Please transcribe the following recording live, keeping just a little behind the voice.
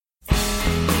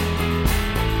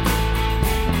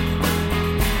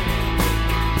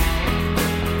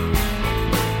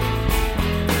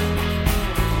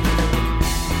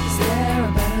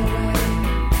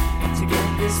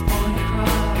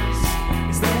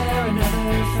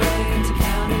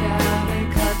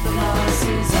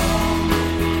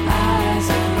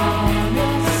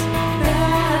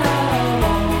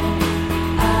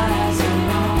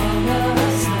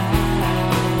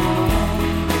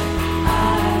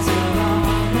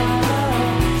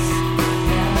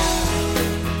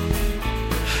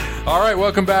right,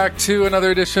 welcome back to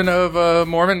another edition of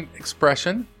Mormon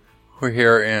Expression. We're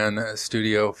here in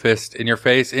Studio Fist in Your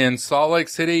Face in Salt Lake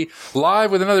City, live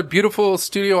with another beautiful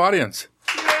studio audience.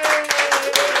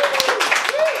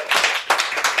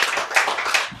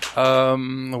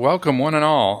 Welcome, one and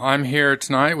all. I'm here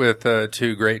tonight with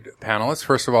two great panelists.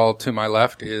 First of all, to my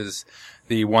left is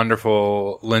the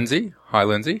wonderful Lindsay. Hi,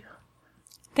 Lindsay.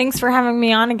 Thanks for having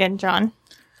me on again, John.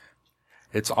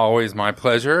 It's always my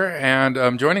pleasure.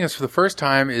 And joining us for the first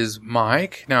time is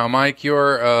Mike. Now, Mike,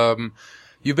 you've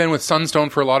been with Sunstone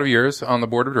for a lot of years on the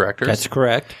board of directors. That's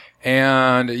correct.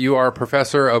 And you are a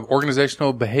professor of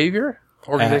organizational behavior,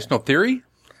 organizational theory.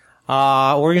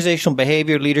 Organizational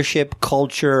behavior, leadership,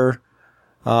 culture,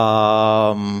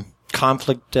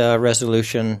 conflict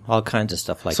resolution, all kinds of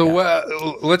stuff like that. So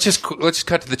let's just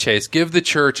cut to the chase. Give the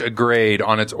church a grade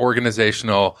on its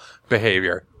organizational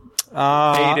behavior.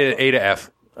 A to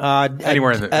F.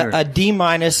 Anywhere in the a D-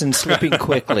 and slipping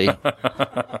quickly.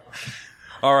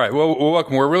 All right. Well,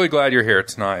 welcome. We're really glad you're here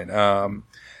tonight. Can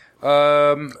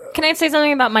I say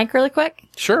something about Mike really quick?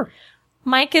 Sure.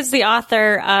 Mike is the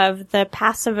author of the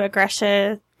passive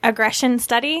aggression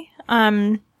study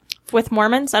with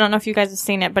Mormons. I don't know if you guys have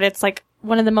seen it, but it's like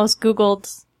one of the most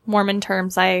Googled Mormon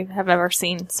terms I have ever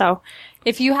seen. So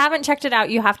if you haven't checked it out,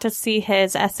 you have to see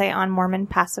his essay on Mormon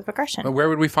passive aggression. Where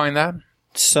would we find that?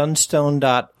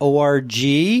 Sunstone.org.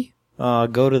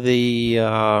 Go to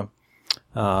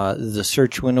the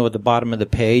search window at the bottom of the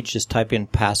page. Just type in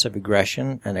passive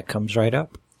aggression, and it comes right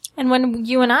up. And when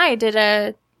you and I did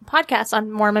a podcast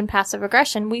on Mormon passive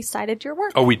aggression, we cited your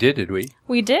work. Oh, we did we?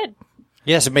 We did.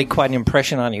 Yes, it made quite an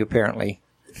impression on you, apparently.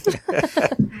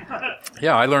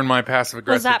 Yeah, I learned my passive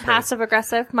aggressive. Was that passive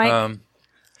aggressive, Mike?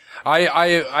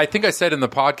 I think I said in the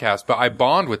podcast, but I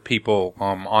bond with people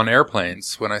on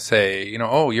airplanes when I say,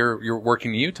 you're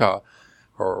working in Utah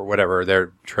or whatever,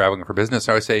 they're traveling for business.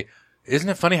 I always say, isn't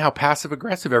it funny how passive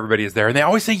aggressive everybody is there? And they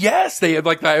always say yes. They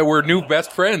we're new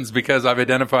best friends because I've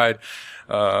identified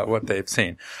what they've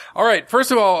seen. All right.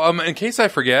 First of all, in case I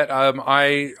forget,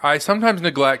 I sometimes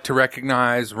neglect to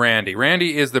recognize Randy.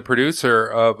 Randy is the producer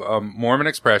of Mormon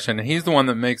Expression, and he's the one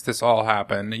that makes this all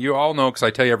happen. You all know, because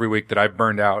I tell you every week that I've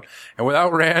burned out, and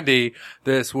without Randy,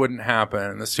 this wouldn't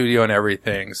happen. The studio and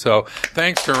everything. So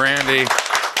thanks to Randy.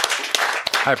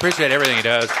 I appreciate everything he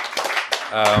does.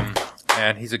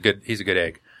 And he's a good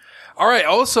egg. All right.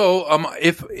 Also,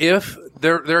 if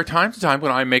there are times to time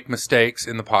when I make mistakes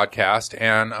in the podcast,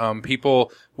 and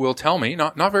people will tell me,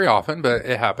 not very often, but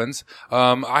it happens.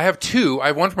 I have two. I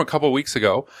have one from a couple of weeks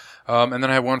ago, and then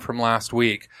I have one from last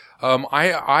week.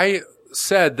 I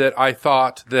said that I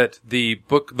thought that the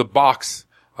box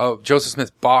of Joseph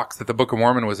Smith's box that the Book of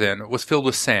Mormon was in was filled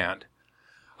with sand.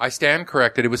 I stand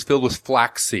corrected. It was filled with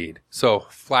flaxseed. So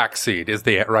flaxseed is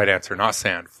the right answer, not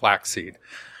sand. Flaxseed.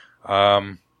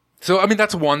 So, I mean,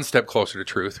 that's one step closer to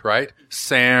truth, right?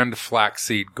 Sand,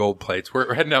 flaxseed, gold plates.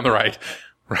 We're heading down the right.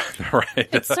 Right.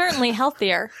 It's certainly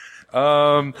healthier.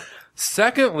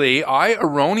 Secondly, I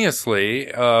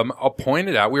erroneously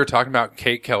pointed out, we were talking about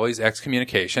Kate Kelly's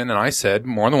excommunication, and I said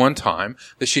more than one time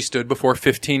that she stood before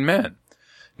 15 men.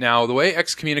 Now, the way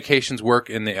excommunications work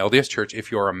in the LDS Church,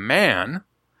 if you're a man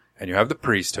and you have the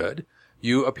priesthood,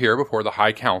 you appear before the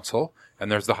High Council,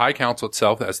 and there's the High Council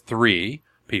itself that has 3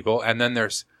 people, and then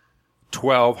there's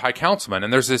 12 high councilmen,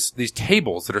 and there's these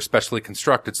tables that are specially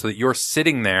constructed so that you're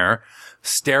sitting there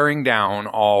staring down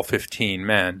all 15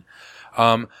 men.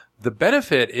 The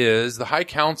benefit is the high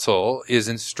council is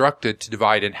instructed to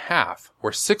divide in half,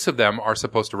 where 6 of them are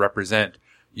supposed to represent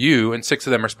you, and 6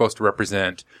 of them are supposed to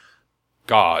represent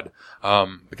God,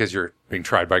 because you're being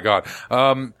tried by God.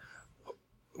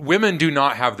 Women do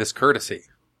not have this courtesy.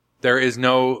 There is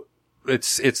no,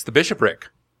 it's the bishopric.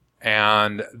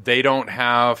 And they don't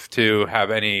have to have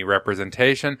any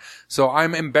representation. So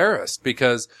I'm embarrassed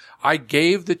because I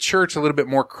gave the church a little bit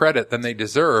more credit than they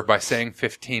deserve by saying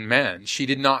 15 men. She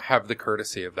did not have the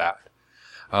courtesy of that.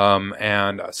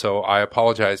 And so I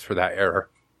apologize for that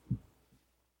error.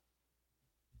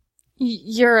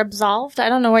 You're absolved? I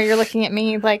don't know why you're looking at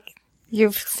me like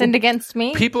you've sinned against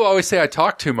me. People always say I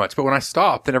talk too much, but when I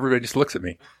stop, then everybody just looks at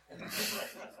me.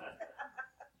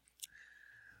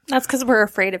 That's because we're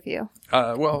afraid of you.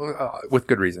 With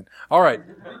good reason. All right.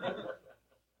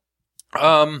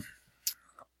 I'm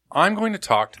going to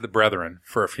talk to the brethren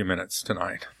for a few minutes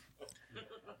tonight.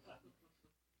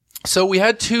 So we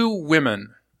had 2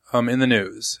 women in the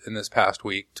news in this past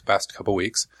couple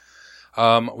weeks.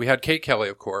 We had Kate Kelly,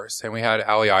 of course, and we had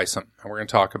Allie Isom, and we're going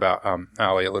to talk about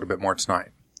Allie a little bit more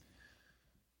tonight.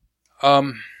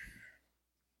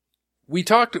 We've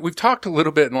talked a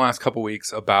little bit in the last couple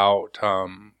weeks about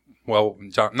well,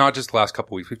 not just the last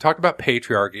couple of weeks. We've talked about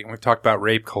patriarchy and we've talked about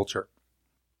rape culture.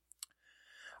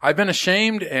 I've been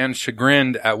ashamed and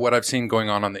chagrined at what I've seen going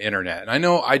on the internet. And I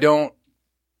know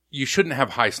you shouldn't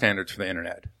have high standards for the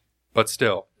internet, but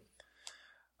still.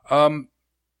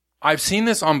 I've seen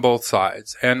this on both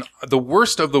sides, and the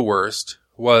worst of the worst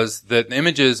was that the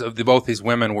images of both these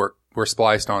women were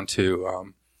spliced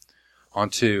onto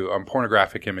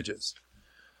pornographic images.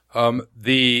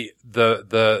 The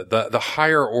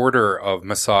higher order of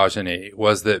misogyny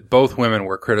was that both women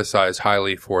were criticized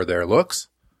highly for their looks,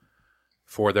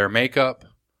 for their makeup,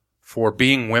 for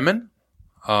being women.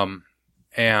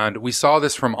 And we saw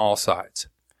this from all sides.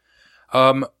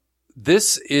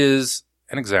 This is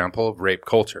an example of rape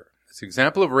culture. It's an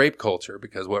example of rape culture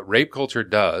because what rape culture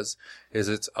does is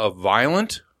it's a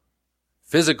violent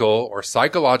physical or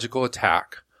psychological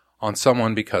attack on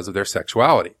someone because of their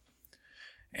sexuality.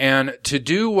 And to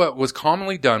do what was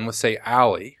commonly done with, say,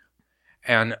 Allie,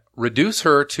 and reduce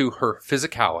her to her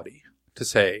physicality, to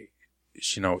say,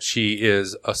 you know, she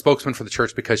is a spokesman for the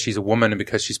church because she's a woman and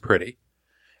because she's pretty.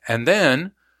 And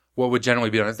then what would generally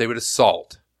be done is they would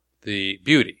assault the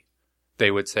beauty. They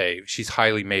would say she's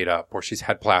highly made up, or she's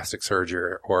had plastic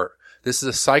surgery, or this is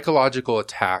a psychological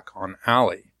attack on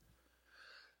Allie.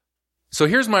 So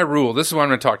here's my rule. This is what I'm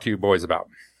going to talk to you boys about.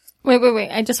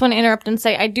 Wait. I just want to interrupt and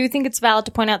say I do think it's valid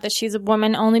to point out that she's a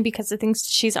woman only because the things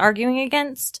she's arguing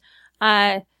against.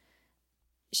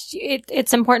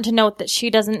 It's important to note that she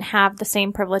doesn't have the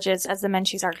same privileges as the men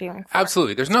she's arguing for.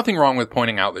 Absolutely. There's nothing wrong with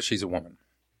pointing out that she's a woman.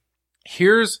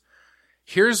 Here's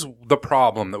the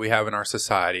problem that we have in our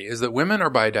society is that women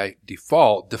are by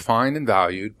default defined and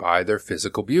valued by their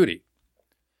physical beauty.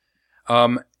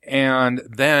 And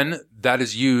then that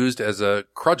is used as a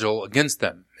cudgel against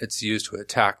them. It's used to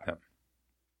attack them.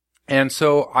 And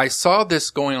so I saw this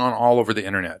going on all over the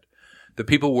internet. The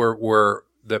people were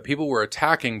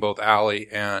attacking both Allie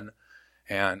and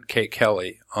Kate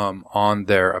Kelly, on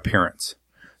their appearance.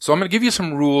 So I'm going to give you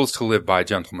some rules to live by,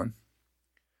 gentlemen.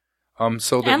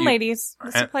 Ladies.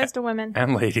 This applies to women.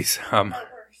 And ladies.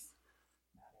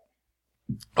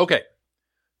 Okay.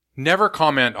 Never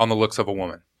comment on the looks of a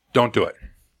woman. Don't do it.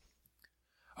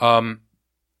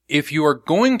 If you are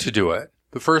going to do it,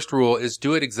 the first rule is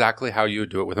do it exactly how you would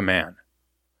do it with a man.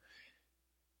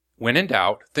 When in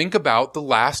doubt, think about the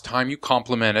last time you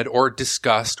complimented or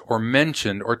discussed or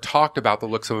mentioned or talked about the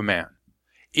looks of a man.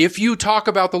 If you talk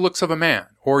about the looks of a man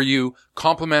or you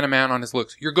compliment a man on his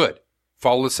looks, you're good.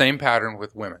 Follow the same pattern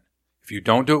with women. If you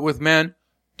don't do it with men,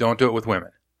 don't do it with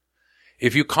women.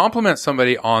 If you compliment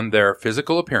somebody on their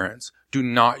physical appearance, do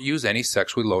not use any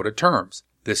sexually loaded terms.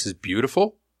 This is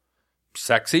beautiful,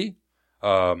 sexy,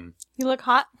 you look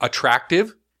hot,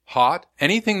 attractive, hot,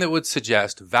 anything that would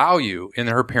suggest value in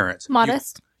her appearance.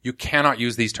 Modest. You cannot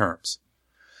use these terms.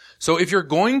 So if you're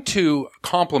going to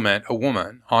compliment a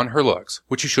woman on her looks,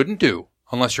 which you shouldn't do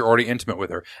unless you're already intimate with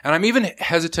her, and I'm even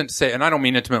hesitant to say, and I don't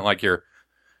mean intimate like you're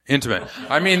intimate.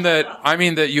 I mean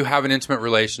that you have an intimate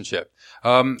relationship,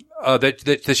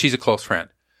 that she's a close friend.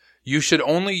 You should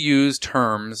only use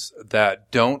terms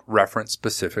that don't reference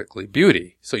specifically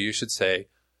beauty. So you should say,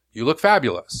 you look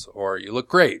fabulous, or you look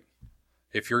great,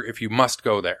 if you must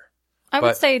go there. I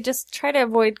would say just try to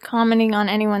avoid commenting on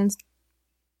anyone's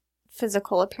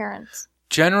physical appearance.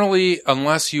 Generally,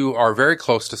 unless you are very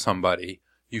close to somebody,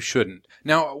 you shouldn't.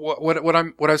 Now, what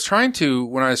I was trying to,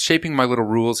 when I was shaping my little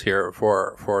rules here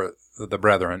for the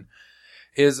brethren,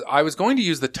 is I was going to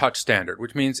use the touch standard,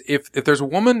 which means if there's a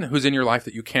woman who's in your life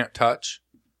that you can't touch,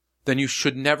 then you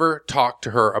should never talk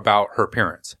to her about her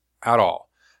appearance at all.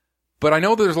 But I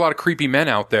know there's a lot of creepy men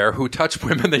out there who touch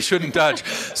women they shouldn't touch.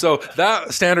 So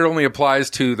that standard only applies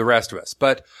to the rest of us.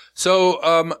 But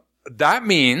so, that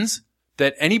means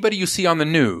that anybody you see on the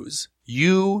news,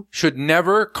 you should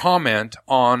never comment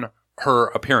on her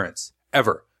appearance.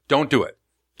 Ever. Don't do it.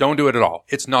 Don't do it at all.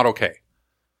 It's not okay.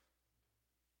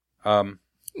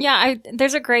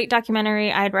 There's a great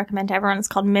documentary I'd recommend to everyone. It's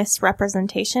called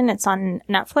Misrepresentation. It's on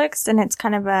Netflix, and it's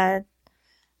kind of a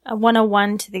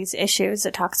 101 to these issues.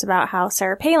 It talks about how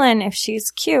Sarah Palin, if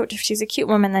she's a cute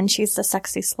woman, then she's the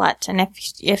sexy slut. And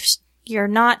if you're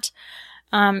not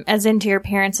as into your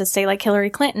appearance as, say, like Hillary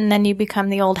Clinton, then you become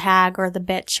the old hag or the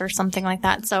bitch or something like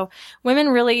that. So women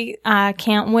really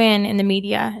can't win in the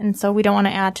media, and so we don't want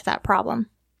to add to that problem.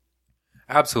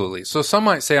 Absolutely. So some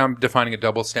might say I'm defining a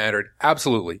double standard.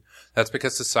 Absolutely. That's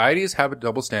because societies have a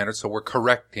double standard, so we're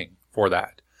correcting for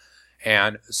that.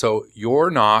 And so you're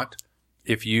not,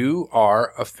 if you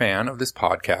are a fan of this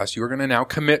podcast, you're going to now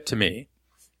commit to me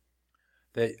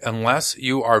that unless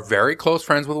you are very close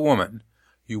friends with a woman,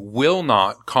 you will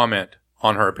not comment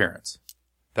on her appearance.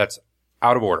 That's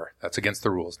out of order. That's against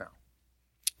the rules now.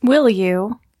 Will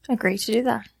you agree to do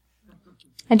that?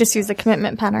 I just use the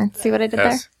commitment pattern. See what I did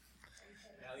there?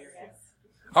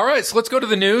 All right, so let's go to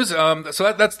the news.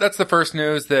 So that's the first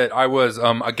news that I was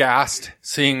aghast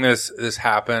seeing this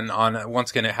happen on.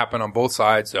 Once again, it happened on both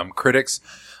sides. Critics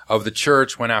of the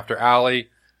church went after Allie.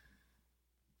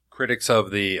 Critics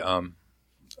of the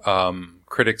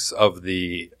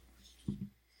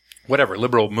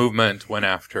liberal movement went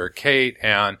after Kate,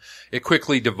 and it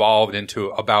quickly devolved into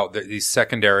about these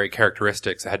secondary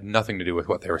characteristics that had nothing to do with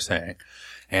what they were saying.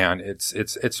 And it's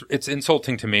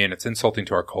insulting to me, and it's insulting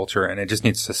to our culture, and it just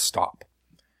needs to stop.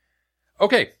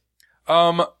 Okay.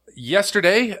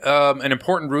 Yesterday, an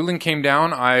important ruling came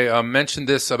down. I mentioned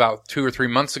this about 2 or 3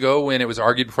 months ago when it was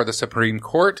argued before the Supreme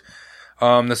Court.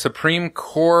 The Supreme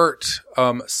Court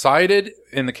sided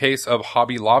in the case of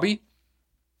Hobby Lobby.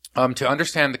 To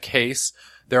understand the case,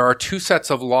 there are 2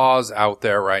 sets of laws out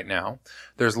there right now.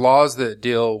 There's laws that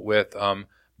deal with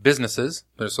businesses.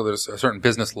 There's a certain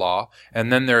business law.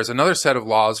 And then there's another set of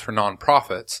laws for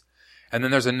nonprofits. And then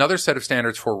there's another set of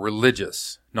standards for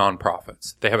religious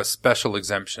nonprofits. They have a special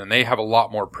exemption, and they have a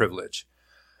lot more privilege.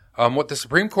 What the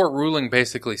Supreme Court ruling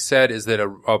basically said is that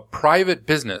a private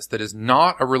business that is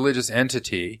not a religious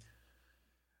entity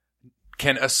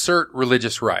can assert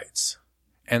religious rights.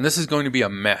 And this is going to be a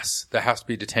mess that has to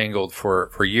be detangled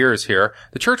for years here.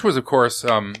 The church was, of course,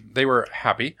 they were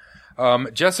happy.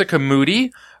 Jessica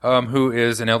Moody, who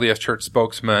is an LDS Church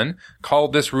spokesman,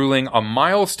 called this ruling a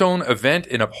milestone event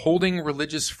in upholding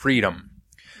religious freedom.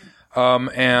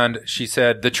 And she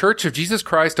said, the Church of Jesus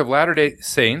Christ of Latter-day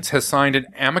Saints has signed an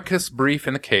amicus brief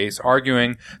in the case,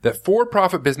 arguing that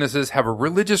for-profit businesses have a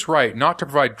religious right not to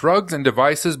provide drugs and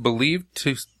devices believed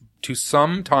to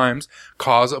sometimes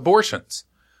cause abortions.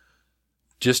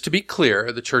 Just to be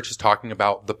clear, the church is talking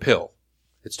about the pill.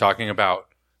 It's talking about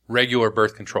regular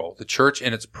birth control. The church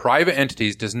in its private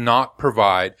entities does not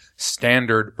provide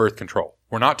standard birth control.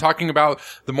 We're not talking about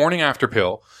the morning after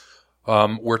pill.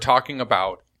 We're talking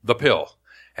about the pill.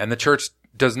 And the church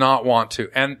does not want to.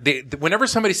 And whenever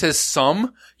somebody says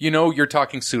some, you're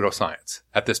talking pseudoscience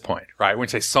at this point, right? When you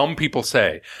say some people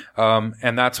say,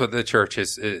 and that's what the church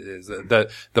is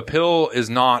the pill is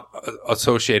not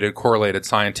correlated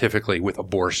scientifically with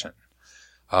abortion.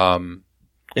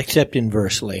 Except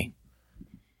inversely.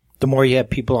 The more you have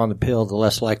people on the pill, the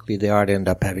less likely they are to end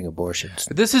up having abortions.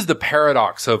 This is the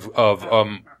paradox of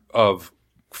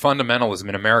fundamentalism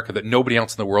in America that nobody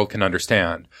else in the world can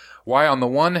understand. Why, on the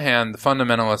one hand, the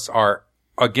fundamentalists are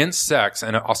against sex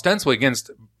and ostensibly against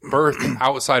birth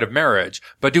outside of marriage,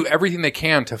 but do everything they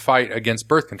can to fight against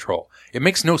birth control. It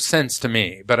makes no sense to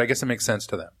me, but I guess it makes sense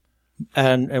to them.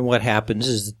 And what happens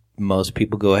is most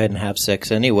people go ahead and have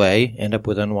sex anyway, end up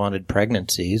with unwanted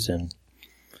pregnancies and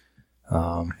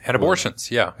abortions,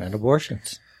 yeah. And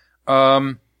abortions.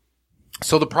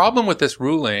 So the problem with this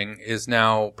ruling is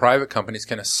now private companies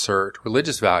can assert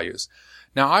religious values.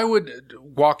 Now, I would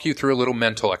walk you through a little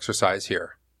mental exercise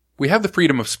here. We have the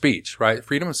freedom of speech, right?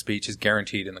 Freedom of speech is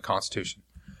guaranteed in the Constitution.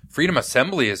 Freedom of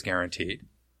assembly is guaranteed,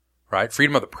 right?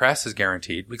 Freedom of the press is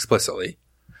guaranteed explicitly.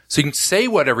 So you can say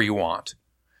whatever you want.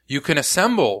 You can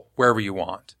assemble wherever you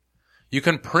want. You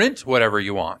can print whatever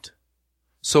you want.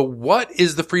 So what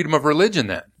is the freedom of religion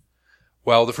then?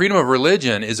 Well, the freedom of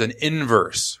religion is an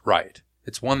inverse right.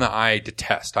 It's one that I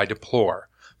detest, I deplore,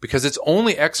 because it's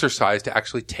only exercised to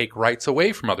actually take rights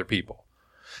away from other people.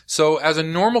 So as a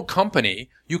normal company,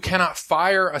 you cannot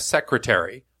fire a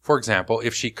secretary, for example,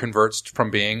 if she converts from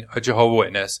being a Jehovah's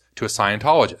Witness to a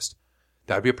Scientologist.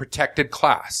 That would be a protected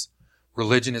class.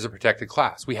 Religion is a protected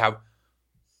class.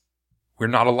 We're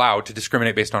not allowed to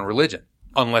discriminate based on religion.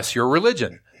 Unless you're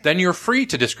religion. Then you're free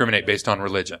to discriminate based on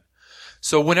religion.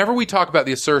 So whenever we talk about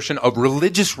the assertion of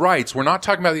religious rights, we're not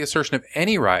talking about the assertion of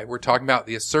any right. We're talking about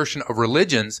the assertion of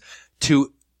religions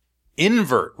to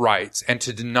invert rights and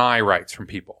to deny rights from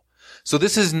people. So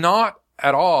this is not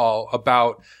at all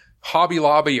about Hobby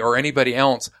Lobby or anybody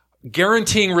else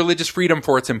guaranteeing religious freedom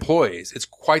for its employees. It's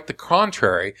quite the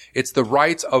contrary. It's the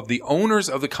rights of the owners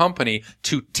of the company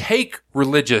to take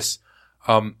religious,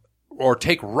 or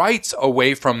take rights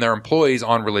away from their employees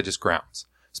on religious grounds,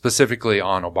 specifically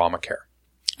on Obamacare.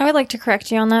 I would like to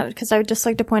correct you on that because I would just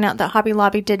like to point out that Hobby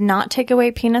Lobby did not take away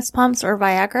penis pumps or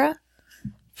Viagra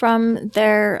from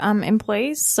their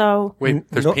employees. So wait,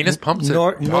 there's penis pumps at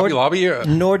Hobby Lobby?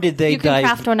 Nor did they you can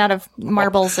craft one out of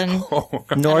marbles and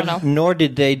nor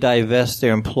did they divest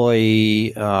their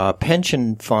employee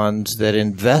pension funds that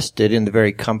invested in the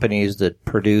very companies that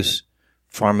produce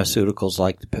pharmaceuticals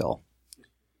like the pill.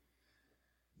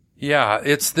 Yeah,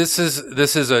 this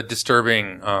is a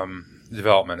disturbing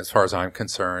development as far as I'm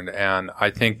concerned. And I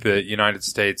think the United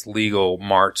States legal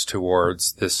march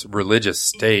towards this religious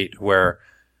state where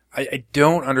I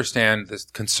don't understand this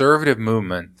conservative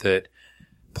movement that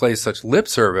plays such lip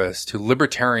service to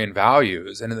libertarian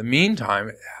values and in the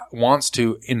meantime wants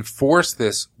to enforce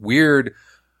this weird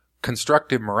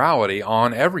constructive morality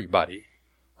on everybody.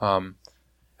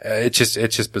 It's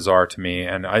just bizarre to me,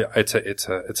 and it's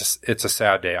a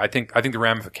sad day. I think the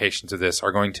ramifications of this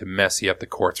are going to messy up the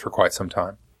courts for quite some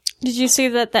time. Did you see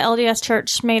that the LDS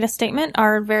Church made a statement?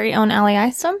 Our very own Allie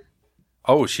Isom.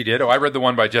 Oh, she did? Oh, I read the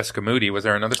one by Jessica Moody. Was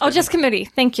there another statement? Oh, Jessica Moody.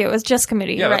 Thank you. It was Jessica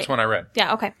Moody. Yeah, You're that's right. one I read.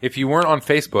 Yeah, okay. If you weren't on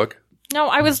Facebook... No,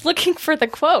 I was looking for the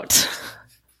quote.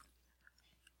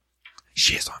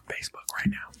 She is on Facebook right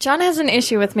now. John has an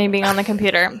issue with me being on the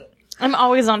computer. I'm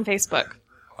always on Facebook.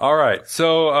 All right.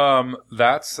 So,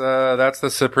 that's the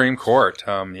Supreme Court.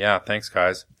 Yeah, thanks,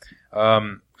 guys.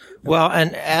 Well,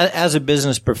 and as a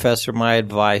business professor, my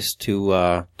advice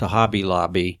to Hobby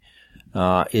Lobby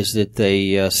is that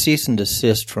they cease and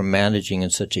desist from managing in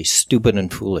such a stupid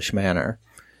and foolish manner.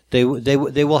 They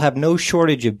will have no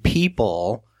shortage of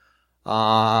people,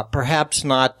 perhaps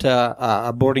not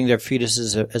aborting their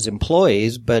fetuses as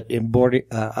employees, but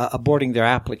aborting their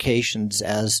applications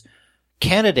as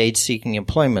candidates seeking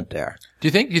employment there. Do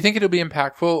you think it'll be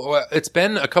impactful? Well, it's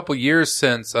been a couple years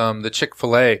since the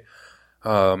Chick-fil-A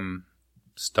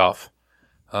stuff.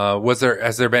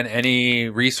 Has there been any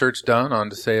research done on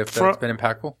to say if that's been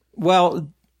impactful? Well,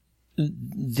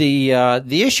 the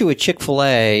issue with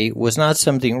Chick-fil-A was not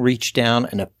something that reached down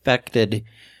and affected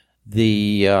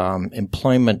the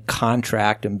employment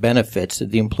contract and benefits that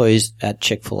the employees at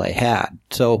Chick-fil-A had.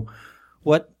 So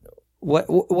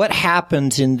what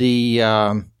happens in the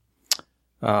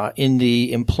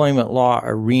employment law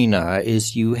arena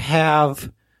is you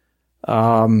have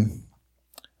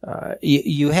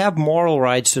moral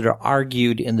rights that are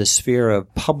argued in the sphere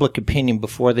of public opinion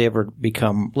before they ever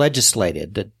become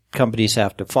legislated that companies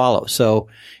have to follow. So,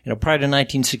 prior to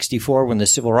 1964, when the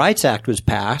Civil Rights Act was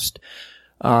passed,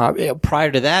 prior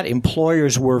to that,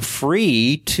 employers were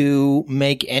free to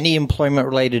make any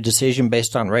employment-related decision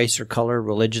based on race or color,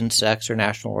 religion, sex, or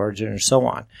national origin, or so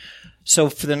on. So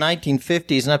for the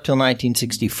 1950s and up till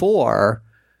 1964,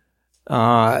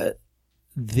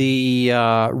 the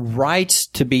rights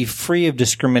to be free of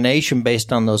discrimination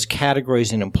based on those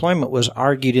categories in employment was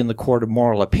argued in the court of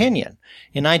moral opinion.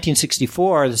 In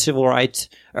 1964,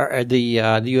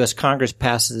 the U.S. Congress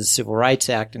passes the Civil Rights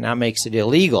Act and now makes it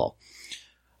illegal.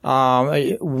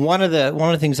 One of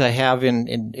the things I have in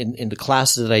the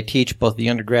classes that I teach, both the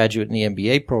undergraduate and the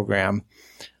MBA program,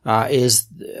 is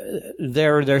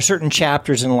there are certain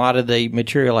chapters in a lot of the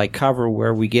material I cover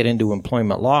where we get into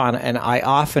employment law, and I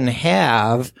often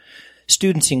have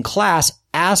students in class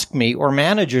ask me, or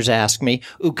managers ask me,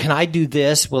 "Ooh, can I do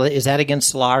this? Well, is that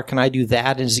against the law? Or can I do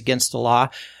that? Is it against the law?"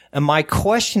 And my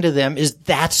question to them is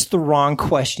that's the wrong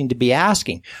question to be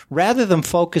asking. Rather than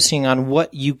focusing on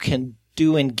what you can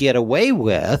do and get away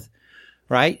with,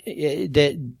 right?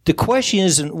 The question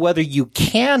isn't whether you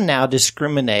can now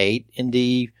discriminate in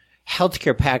the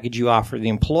healthcare package you offer the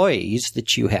employees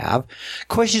that you have. The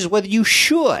question is whether you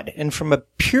should. And from a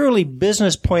purely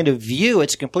business point of view,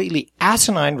 it's a completely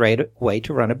asinine way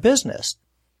to run a business.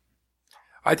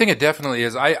 I think it definitely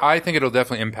is. I think it'll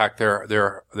definitely impact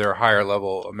their higher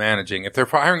level of managing. If they're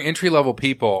hiring entry level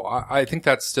people, I think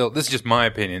that's still, this is just my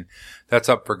opinion, that's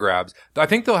up for grabs. I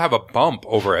think they'll have a bump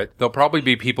over it. There'll probably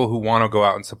be people who want to go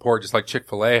out and support, just like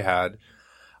Chick-fil-A had.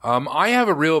 I have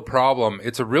a real problem.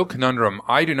 It's a real conundrum.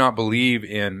 I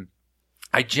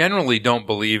generally don't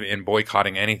believe in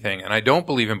boycotting anything, and I don't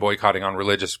believe in boycotting on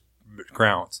religious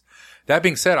grounds. That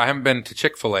being said, I haven't been to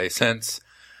Chick-fil-A since,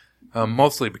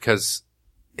 mostly because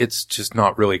it's just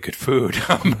not really good food.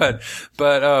 But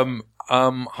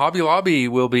Hobby Lobby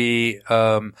will be,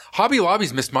 Hobby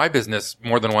Lobby's missed my business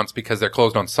more than once because they're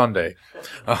closed on Sunday.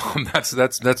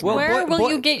 That's Where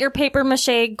will you get your paper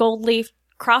mache gold leaf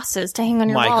crosses to hang on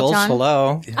your wall, John?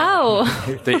 Hello.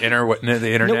 Oh. the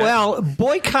internet. Well,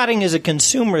 boycotting as a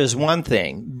consumer is one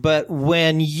thing, but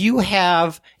when you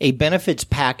have a benefits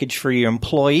package for your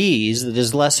employees that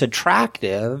is less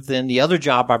attractive than the other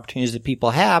job opportunities that people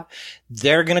have,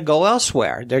 they're going to go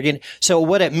elsewhere. So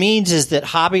what it means is that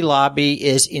Hobby Lobby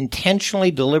is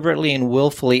intentionally, deliberately, and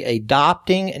willfully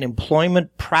adopting an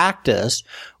employment practice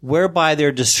whereby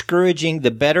they're discouraging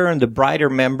the better and the brighter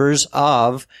members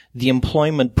of the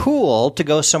employment pool to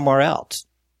go somewhere else.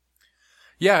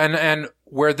 Yeah, and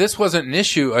where this wasn't an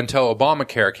issue until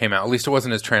Obamacare came out, at least it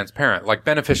wasn't as transparent. Like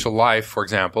Beneficial Life, for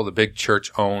example, the big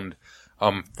church-owned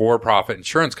for-profit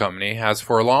insurance company, has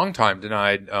for a long time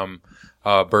denied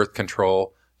birth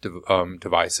control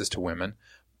devices to women.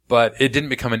 But it didn't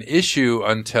become an issue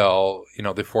until, the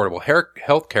Affordable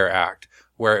Health Care Act,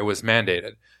 where it was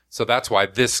mandated. So that's why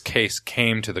this case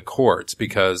came to the courts,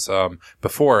 because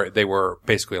before they were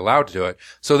basically allowed to do it.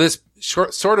 So this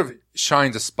sort of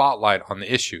shines a spotlight on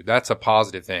the issue. That's a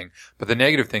positive thing. But the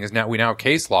negative thing is we now have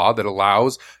case law that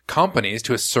allows companies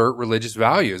to assert religious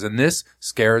values. And this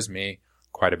scares me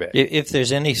quite a bit. If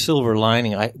there's any silver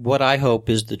lining, what I hope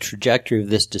is the trajectory of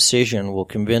this decision will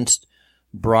convince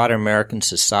broad American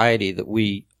society that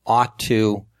we ought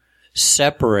to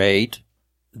separate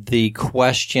the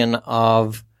question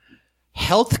of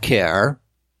health care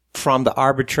from the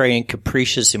arbitrary and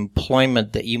capricious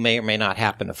employment that you may or may not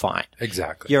happen to find.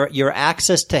 Exactly. Your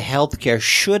access to health care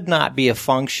should not be a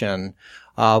function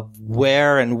of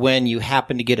where and when you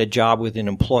happen to get a job with an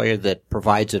employer that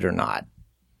provides it or not.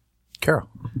 Carol.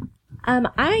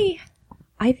 I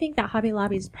think that Hobby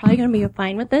Lobby is probably going to be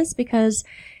fine with this because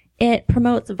it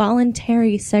promotes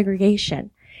voluntary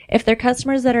segregation. If their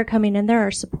customers that are coming in there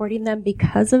are supporting them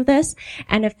because of this,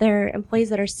 and if their employees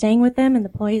that are staying with them and the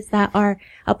employees that are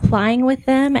applying with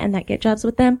them and that get jobs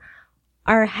with them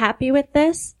are happy with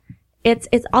this, it's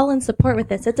all in support with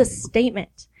this. It's a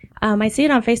statement. I see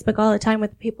it on Facebook all the time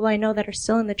with people I know that are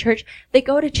still in the church. They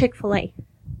go to Chick-fil-A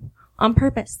on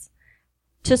purpose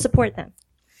to support them.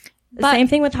 The same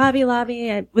thing with Hobby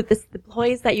Lobby, with the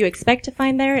employees that you expect to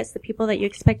find there. It's the people that you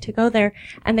expect to go there,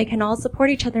 and they can all support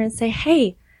each other and say,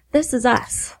 hey, this is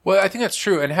us. Well, I think that's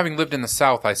true. And having lived in the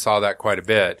South, I saw that quite a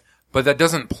bit. But that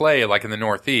doesn't play like in the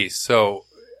Northeast. So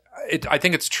I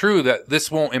think it's true that this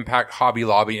won't impact Hobby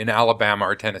Lobby in Alabama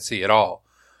or Tennessee at all.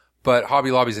 But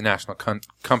Hobby Lobby is a national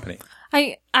company.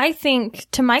 I think,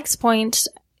 to Mike's point,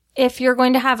 if you're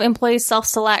going to have employees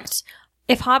self-select,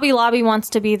 if Hobby Lobby wants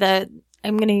to be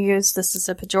I'm going to use this as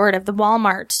a pejorative, the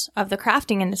Walmart of the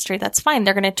crafting industry, that's fine.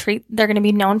 They're going to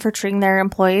be known for treating their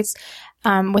employees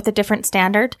with a different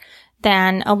standard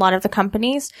than a lot of the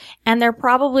companies. And they're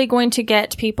probably going to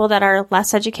get people that are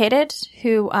less educated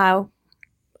who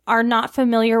are not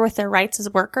familiar with their rights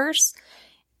as workers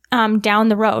down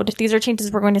the road. These are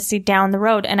changes we're going to see down the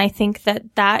road. And I think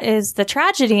that is the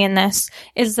tragedy in this,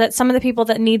 is that some of the people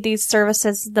that need these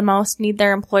services the most, need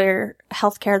their employer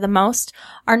healthcare the most,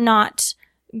 are not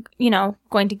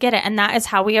going to get it. And that is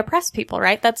how we oppress people,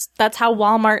 right? That's how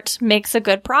Walmart makes a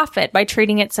good profit, by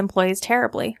treating its employees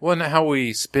terribly. Well, and how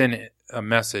we spin a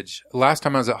message. Last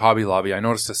time I was at Hobby Lobby, I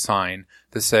noticed a sign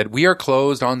that said, "We are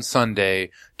closed on Sunday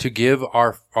to give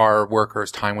our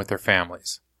workers time with their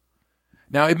families."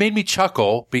 Now, it made me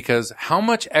chuckle, because how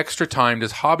much extra time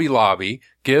does Hobby Lobby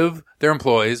give their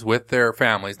employees with their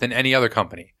families than any other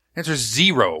company? Answer is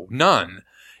zero. None.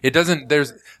 It doesn't,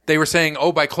 they were saying,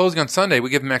 by closing on Sunday, we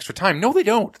give them extra time. No, they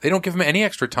don't. They don't give them any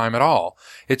extra time at all.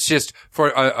 It's just for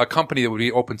a company that would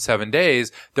be open 7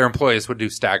 days, their employees would do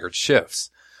staggered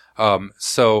shifts. But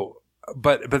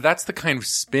that's the kind of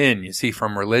spin you see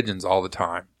from religions all the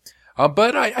time.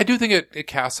 But I do think it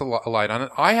casts a light on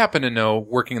it. I happen to know,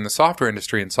 working in the software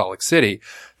industry in Salt Lake City,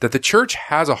 that the church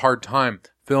has a hard time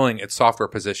filling its software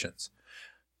positions.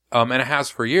 And it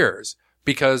has for years,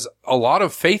 because a lot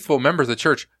of faithful members of the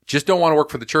church just don't want to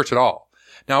work for the church at all.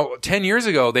 Now, 10 years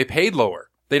ago, they paid lower.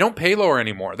 They don't pay lower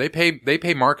anymore. They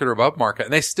pay market or above market,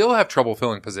 and they still have trouble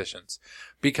filling positions,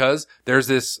 because there's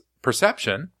this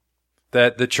perception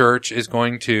that the church is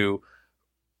going to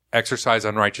exercise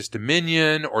unrighteous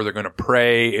dominion, or they're going to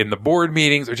pray in the board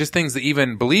meetings, or just things that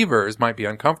even believers might be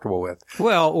uncomfortable with.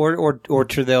 Well, or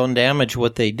to their own damage,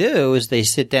 what they do is they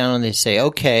sit down and they say,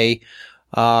 okay,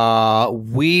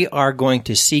 we are going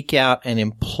to seek out and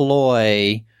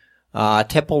employ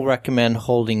temple recommend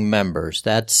holding members.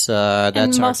 That's and our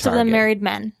most of them target. married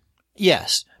men.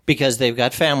 Yes, because they've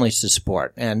got families to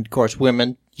support, and of course,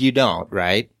 women, you don't,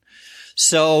 right?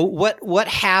 So what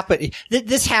happened?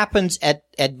 This happens at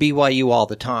BYU all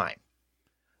the time.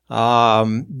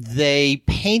 They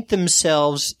paint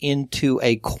themselves into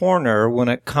a corner when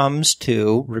it comes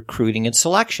to recruiting and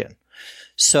selection.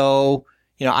 So,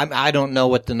 I don't know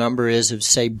what the number is of,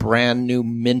 say, brand new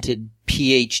minted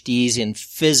PhDs in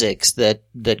physics that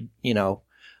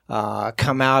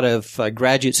come out of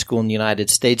graduate school in the United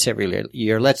States every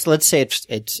year. Let's say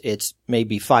it's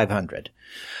maybe 500.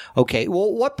 Okay,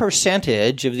 well, what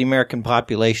percentage of the American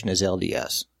population is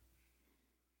LDS?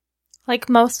 Like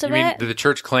most of You mean it? that the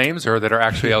church claims, or that are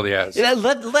actually LDS?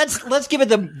 Let's give it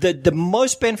the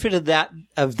most benefit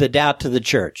of the doubt to the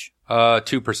church. 2%.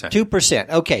 2%.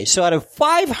 Okay, so out of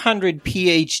 500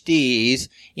 PhDs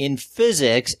in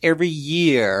physics every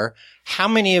year, how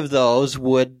many of those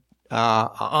would,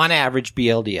 on average, be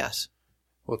LDS?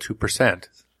 Well, 2%.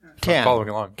 10. Following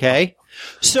along. Okay.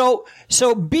 So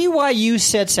BYU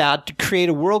sets out to create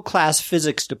a world-class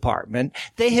physics department.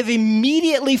 They have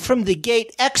immediately from the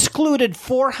gate excluded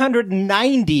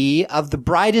 490 of the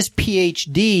brightest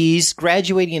PhDs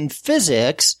graduating in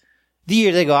physics the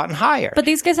year they go out and hire. But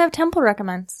these guys have Temple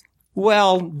recommends.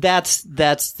 Well, that's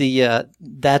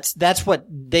what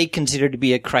they consider to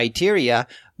be a criteria.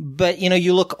 But,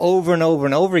 you look over and over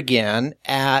and over again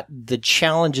at the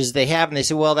challenges they have, and they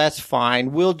say, well, that's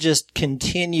fine. We'll just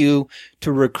continue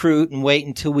to recruit and wait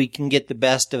until we can get the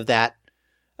best of that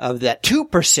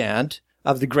 2%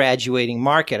 of the graduating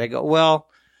market. I go, well,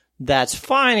 that's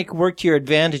fine. It can work to your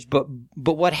advantage. But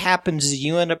what happens is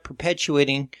you end up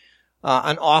perpetuating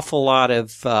an awful lot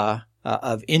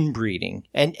of inbreeding.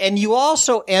 And you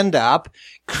also end up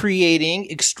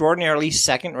creating extraordinarily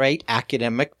second-rate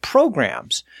academic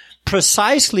programs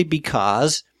precisely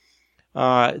because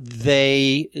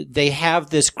they have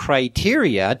this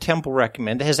criteria, Temple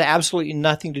recommend, it has absolutely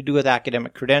nothing to do with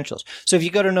academic credentials. So if you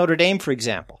go to Notre Dame, for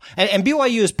example, and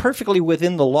BYU is perfectly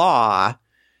within the law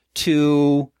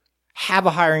to have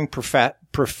a hiring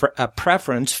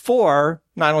preference for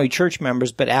not only church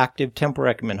members, but active Temple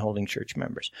recommend holding church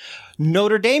members.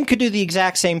 Notre Dame could do the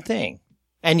exact same thing,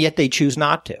 and yet they choose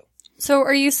not to. So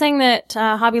are you saying that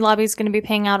Hobby Lobby is going to be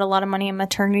paying out a lot of money in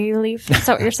maternity leave? Is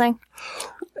that what you're saying?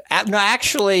 No,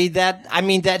 actually, that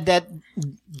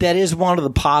is one of the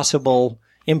possible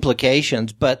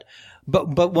implications. But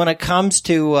when it comes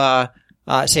to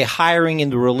say hiring in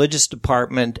the religious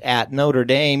department at Notre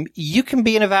Dame, you can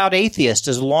be an avowed atheist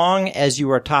as long as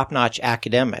you are a top-notch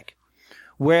academic.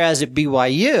 Whereas at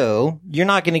BYU, you're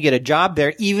not going to get a job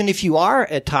there, even if you are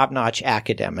a top-notch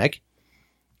academic,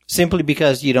 simply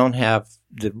because you don't have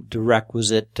the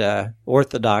requisite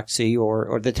orthodoxy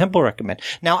or the Temple recommend.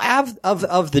 Now,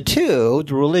 of the two,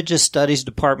 the religious studies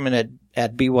department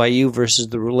at BYU versus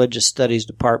the religious studies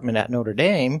department at Notre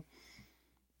Dame,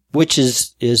 which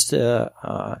is the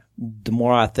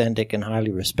more authentic and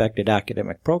highly respected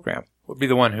academic program? Would be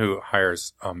the one who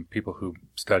hires people who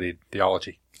studied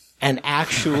theology. And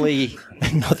actually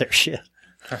know their shit.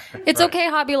 It's okay,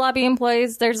 Hobby Lobby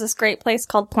employees. There's this great place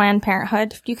called Planned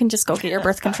Parenthood. You can just go get your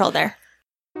birth control there.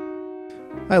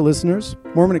 Hi, listeners.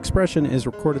 Mormon Expression is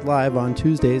recorded live on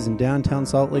Tuesdays in downtown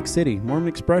Salt Lake City. Mormon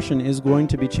Expression is going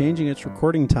to be changing its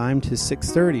recording time to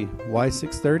 6:30. Why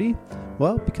 6:30?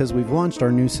 Well, because we've launched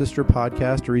our new sister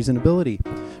podcast, Reasonability.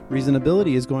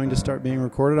 Reasonability is going to start being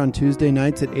recorded on Tuesday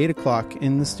nights at 8 o'clock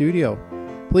in the studio.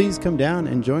 Please come down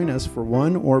and join us for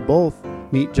one or both.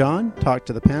 Meet John, talk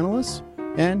to the panelists,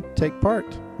 and take part.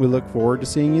 We look forward to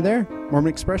seeing you there. Mormon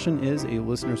Expression is a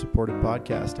listener-supported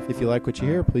podcast. If you like what you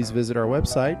hear, please visit our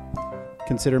website,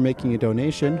 consider making a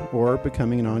donation, or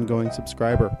becoming an ongoing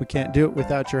subscriber. We can't do it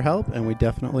without your help, and we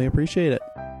definitely appreciate it.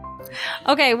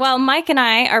 Okay, well, Mike and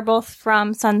I are both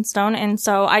from Sunstone, and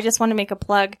so I just want to make a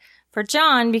plug for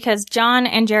John, because John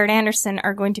and Jared Anderson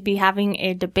are going to be having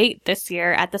a debate this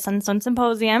year at the Sunstone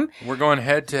Symposium. We're going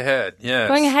head to head, yes.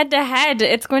 Going head to head.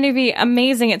 It's going to be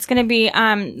amazing. It's going to be,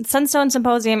 Sunstone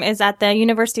Symposium is at the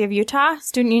University of Utah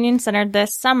Student Union Center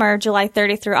this summer, July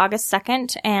 30th through August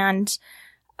 2nd. And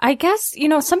I guess,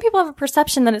 some people have a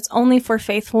perception that it's only for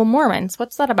faithful Mormons.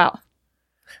 What's that about?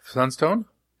 Sunstone?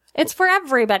 It's for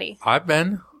everybody. I've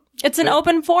been. It's an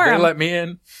open forum. They let me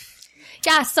in.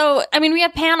 Yeah, so, we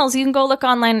have panels. You can go look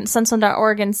online at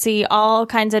sunstone.org and see all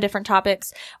kinds of different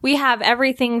topics. We have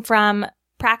everything from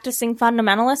practicing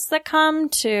fundamentalists that come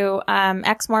to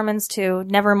ex-Mormons to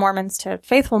never Mormons to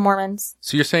faithful Mormons.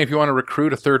 So you're saying if you want to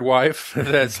recruit a third wife,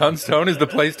 that Sunstone is the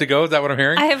place to go? Is that what I'm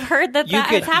hearing? I have heard that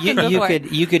has happened before.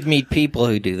 You could meet people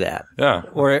who do that. Yeah.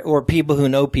 Or people who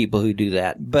know people who do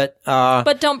that. But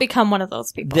don't become one of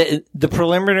those people. The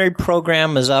preliminary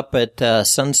program is up at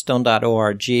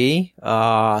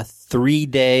sunstone.org. 3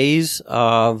 days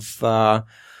of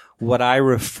what I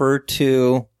refer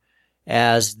to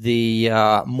as the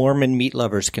Mormon Meat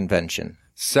Lovers Convention.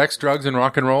 Sex, drugs, and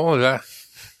rock and roll? Is that?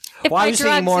 If I was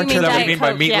thinking more in terms of what you mean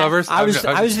by meat lovers?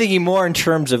 I was thinking more in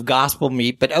terms of gospel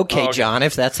meat, but okay, John,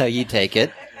 if that's how you take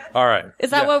it. All right. Is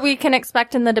that what we can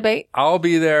expect in the debate? I'll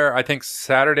be there, I think,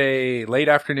 Saturday late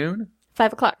afternoon.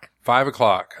 5 o'clock. 5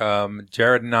 o'clock.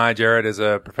 Jared is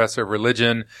a professor of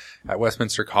religion at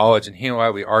Westminster College, and he and I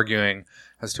will be arguing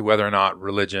as to whether or not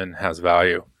religion has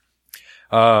value.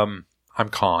 I'm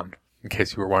con, in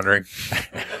case you were wondering.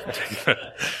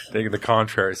 Taking the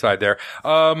contrary side there.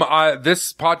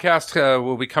 This podcast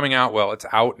will be coming out. Well, it's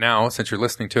out now since you're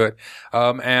listening to it.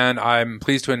 And I'm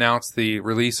pleased to announce the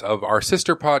release of our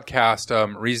sister podcast,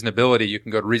 Reasonability. You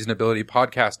can go to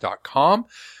reasonabilitypodcast.com.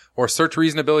 or search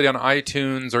Reasonability on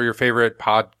iTunes or your favorite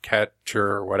podcatcher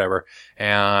or whatever,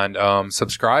 and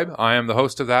subscribe. I am the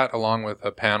host of that, along with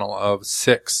a panel of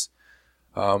 6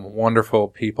 wonderful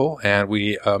people, and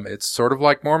we it's sort of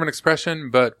like Mormon Expression,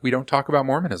 but we don't talk about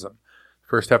Mormonism.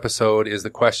 First episode is the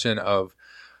question of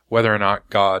whether or not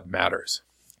God matters.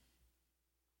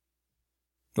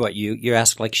 What, you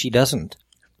asked like she doesn't?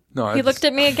 No, He looked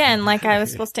at me again like I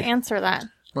was supposed to answer that.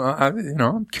 Well,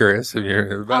 I'm curious if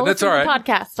you're, but I'll that's listen all to right.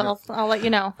 the podcast. I'll let you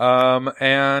know.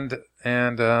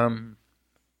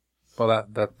 Well,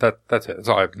 that's it. That's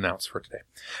all I've announced for today.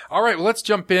 All right. Well, let's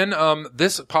jump in.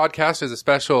 This podcast is a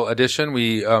special edition.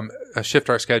 We, shift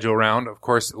our schedule around. Of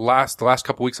course, the last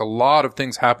couple weeks, a lot of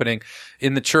things happening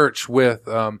in the church with,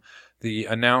 the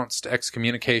announced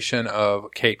excommunication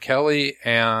of Kate Kelly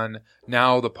and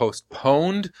now the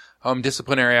postponed,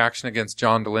 disciplinary action against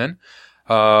John Dehlin.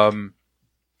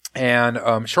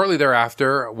 Shortly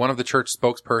thereafter, one of the church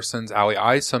spokespersons, Ali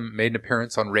Isom, made an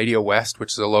appearance on Radio West,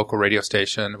 which is a local radio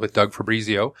station, with Doug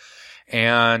Fabrizio.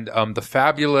 And the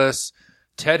fabulous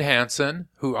Ted Hansen,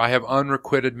 who I have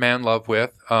unrequited man love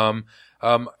with,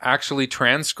 actually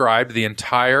transcribed the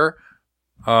entire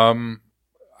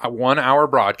 1-hour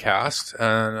broadcast.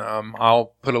 And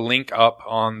I'll put a link up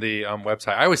on the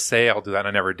website. I always say I'll do that, and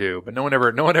I never do, but no one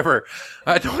ever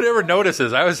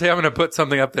notices. I always say I'm going to put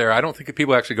something up there. I don't think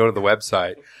people actually go to the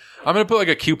website. I'm going to put like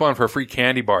a coupon for a free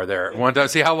candy bar there. Want to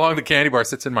see how long the candy bar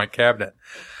sits in my cabinet.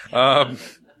 I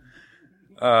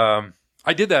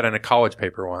did that in a college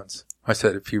paper once. I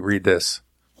said, if you read this,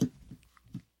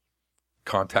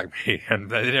 contact me, and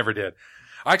they never did.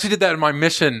 I actually did that on my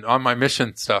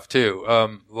mission stuff too.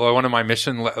 One of my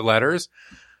mission letters,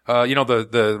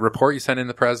 the report you sent in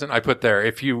the president, I put there,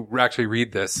 if you actually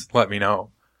read this, let me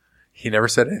know. He never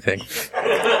said anything.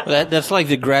 That's like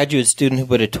the graduate student who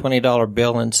put a $20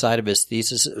 bill inside of his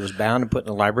thesis. It was bound and put in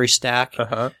a library stack.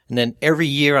 Uh-huh. And then every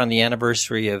year on the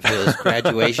anniversary of his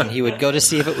graduation, he would go to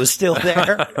see if it was still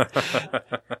there.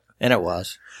 And it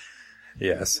was.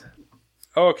 Yes.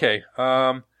 Okay.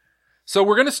 So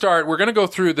we're going to go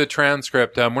through the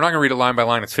transcript. We're not going to read it line by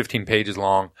line. It's 15 pages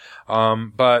long.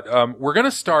 But we're going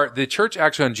to start, the church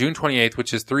actually on June 28th,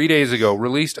 which is 3 days ago,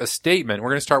 released a statement. We're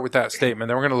going to start with that statement.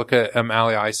 Then we're going to look at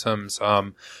Ali Isom's,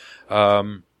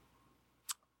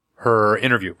 her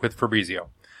interview with Fabrizio.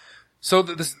 So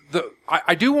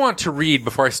I do want to read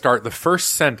before I start the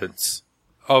first sentence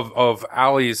of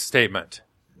Ali's statement.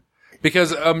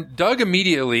 Because, Doug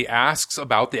immediately asks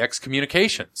about the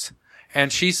excommunications.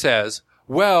 And she says,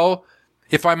 well,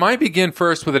 if I might begin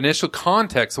first with initial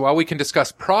context, while we can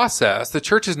discuss process, the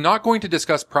church is not going to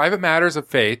discuss private matters of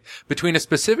faith between a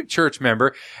specific church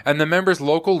member and the member's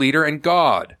local leader and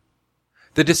God.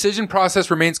 The decision process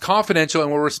remains confidential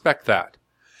and will respect that.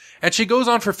 And she goes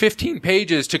on for 15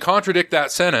 pages to contradict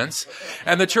that sentence.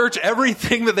 And the church,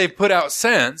 everything that they've put out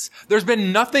since, there's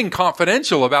been nothing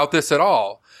confidential about this at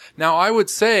all. Now, I would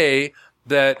say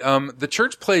that the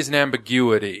church plays an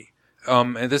ambiguity.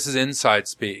 And this is inside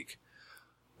speak.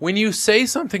 When you say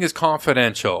something is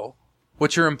confidential,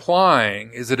 what you're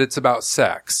implying is that it's about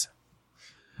sex.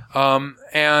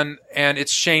 And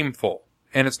it's shameful,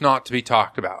 and it's not to be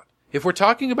talked about. If we're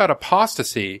talking about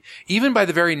apostasy, even by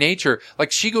the very nature,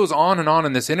 like she goes on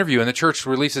in this interview, and the church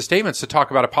releases statements to talk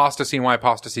about apostasy and why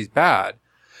apostasy is bad.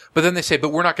 But then they say,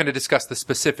 but we're not going to discuss the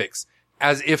specifics,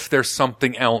 as if there's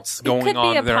something else going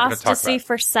on that they're not going to talk about. It could be apostasy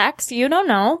for sex. You don't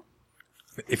know.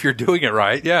 If you're doing it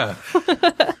right, yeah.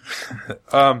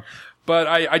 But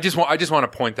I just want to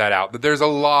point that out, that there's a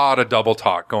lot of double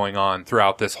talk going on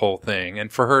throughout this whole thing. And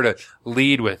for her to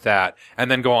lead with that and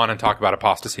then go on and talk about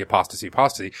apostasy.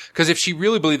 Because if she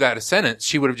really believed that a sentence,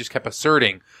 she would have just kept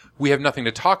asserting, we have nothing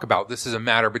to talk about. This is a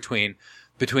matter between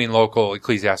local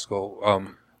ecclesiastical,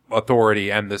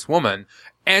 authority and this woman.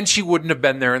 And she wouldn't have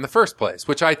been there in the first place,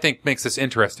 which I think makes this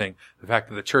interesting. The fact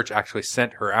that the church actually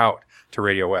sent her out to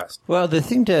Radio West. Well, the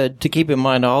thing to keep in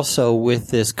mind also with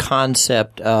this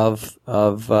concept of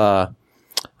a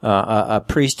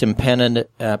priest and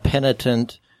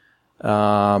penitent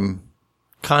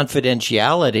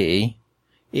confidentiality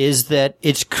is that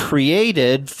it's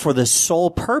created for the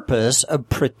sole purpose of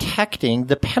protecting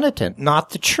the penitent, not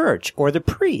the church or the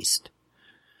priest.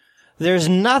 There's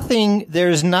nothing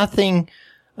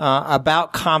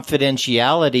about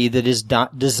confidentiality that is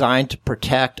designed to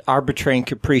protect arbitrary and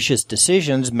capricious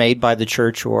decisions made by the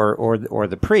church or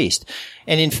the priest.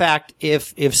 And in fact,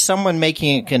 if someone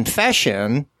making a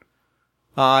confession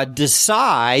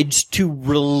decides to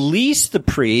release the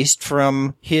priest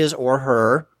from his or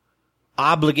her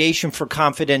obligation for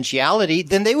confidentiality,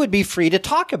 then they would be free to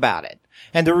talk about it.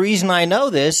 And the reason I know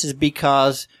this is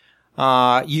because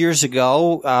years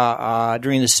ago,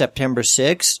 during the September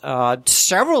 6th,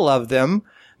 several of them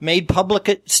made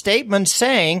public statements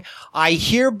saying, I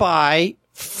hereby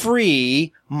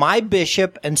free my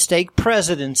bishop and stake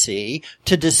presidency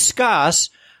to discuss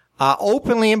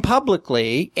openly and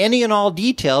publicly any and all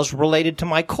details related to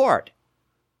my court.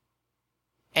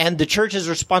 And the church's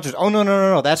response was, oh,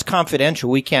 no, that's confidential.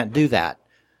 We can't do that.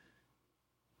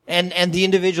 And the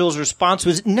individual's response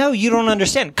was, no, you don't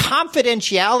understand.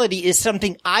 Confidentiality is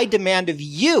something I demand of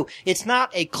you. It's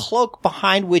not a cloak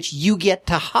behind which you get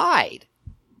to hide.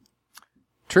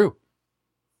 True.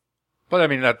 But I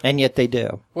mean, and yet they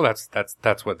do. Well,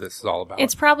 that's what this is all about.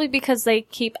 It's probably because they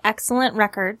keep excellent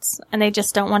records and they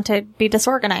just don't want to be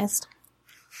disorganized.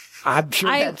 I'm sure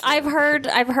I've heard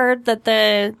that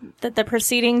the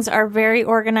proceedings are very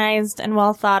organized and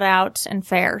well thought out and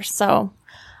fair. So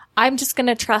I'm just going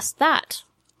to trust that.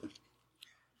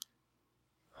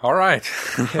 All right.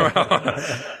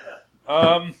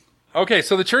 Okay,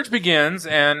 so the church begins,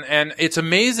 and it's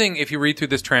amazing if you read through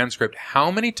this transcript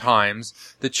how many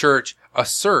times the church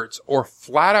asserts or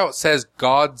flat out says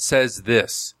God says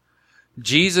this,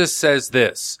 Jesus says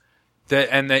this,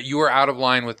 and that you are out of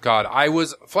line with God. I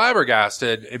was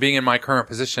flabbergasted, being in my current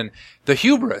position, the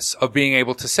hubris of being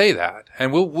able to say that.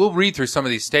 And we'll read through some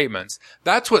of these statements.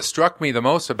 That's what struck me the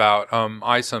most about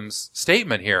Isom's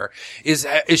statement here, is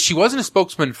she wasn't a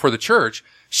spokesman for the church,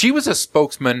 she was a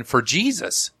spokesman for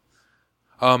Jesus.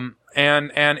 And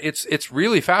it's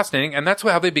really fascinating, and that's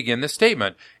how they begin this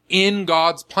statement. In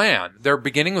God's plan. They're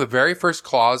beginning with the very first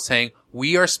clause saying,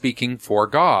 we are speaking for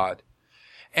God.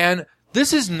 And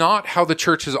this is not how the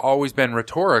church has always been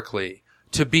rhetorically,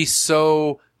 to be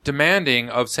so demanding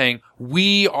of saying,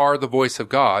 we are the voice of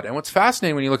God. And what's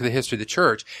fascinating when you look at the history of the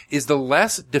church is the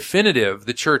less definitive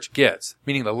the church gets,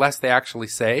 meaning the less they actually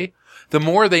say, the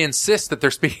more they insist that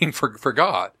they're speaking for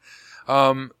God.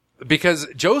 Because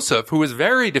Joseph, who was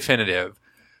very definitive,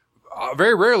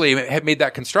 very rarely had made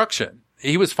that construction.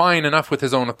 He was fine enough with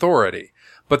his own authority.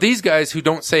 But these guys who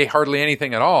don't say hardly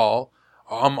anything at all,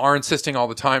 are insisting all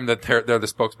the time that they're the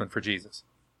spokesman for Jesus.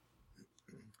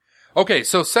 Okay,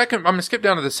 so second, I'm going to skip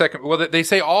down to the second. Well, they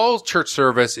say all church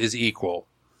service is equal.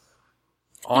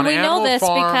 And we know this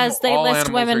because they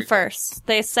list women first.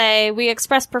 They say, we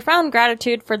express profound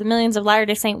gratitude for the millions of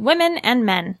Latter-day Saint women and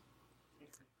men.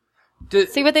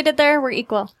 See what they did there? We're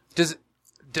equal.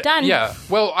 Done. Yeah.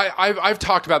 Well, I've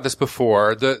talked about this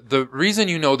before. The reason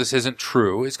you know this isn't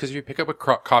true is because if you pick up a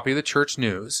copy of the Church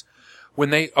News, when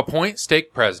they appoint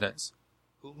stake presidents,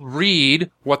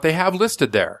 read what they have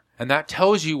listed there. And that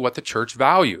tells you what the church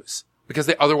values.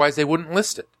 Because otherwise they wouldn't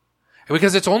list it.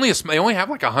 Because it's only they only have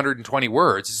like 120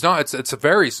 words. It's a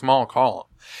very small column.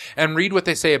 And read what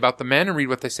they say about the men and read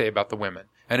what they say about the women.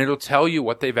 And it'll tell you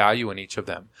what they value in each of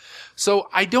them. So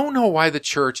I don't know why the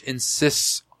church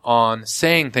insists on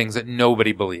saying things that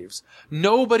nobody believes.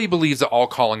 Nobody believes that all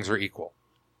callings are equal.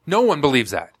 No one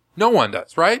believes that. No one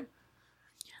does, right?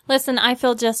 Listen, I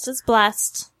feel just as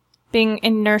blessed being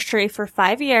in nursery for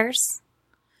 5 years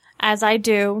as I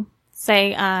do,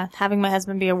 say, having my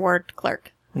husband be a ward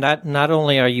clerk. Not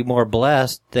only are you more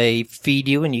blessed, they feed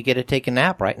you and you get to take a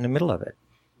nap right in the middle of it.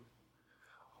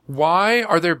 Why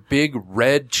are there big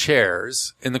red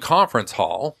chairs in the conference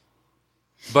hall,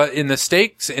 but in the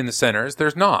stakes in the centers,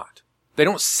 there's not? They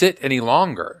don't sit any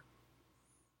longer.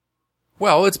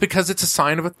 Well, it's because it's a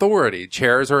sign of authority.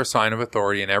 Chairs are a sign of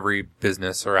authority in every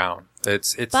business around.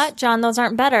 But, John, those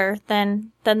aren't better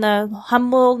than the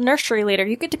humble nursery leader.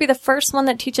 You get to be the first one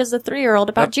that teaches the 3-year-old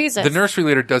about Jesus. The nursery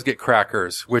leader does get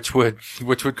crackers, which would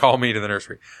call me to the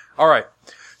nursery. All right.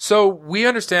 So we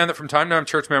understand that from time to time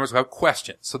church members will have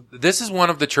questions. So this is one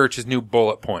of the church's new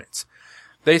bullet points.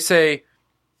 They say,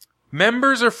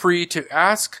 members are free to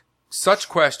ask such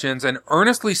questions and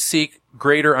earnestly seek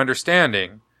greater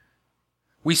understanding.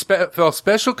 We feel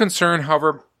special concern,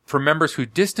 however, for members who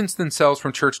distance themselves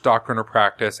from church doctrine or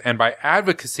practice and by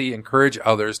advocacy encourage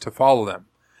others to follow them.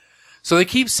 So they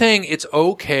keep saying it's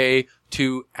okay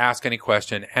to ask any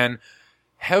question. And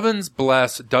heavens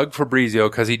bless Doug Fabrizio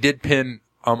because he did pin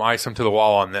Isom to the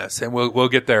wall on this. And we'll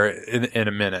get there in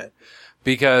a minute.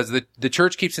 Because the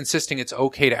church keeps insisting it's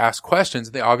okay to ask questions.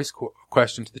 And the obvious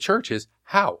question to the church is,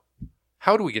 how?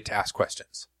 How do we get to ask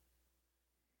questions?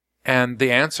 And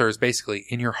the answer is basically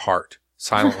in your heart,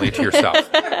 silently to yourself.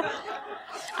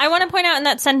 I want to point out in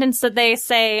that sentence that they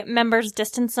say members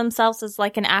distance themselves as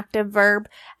like an active verb,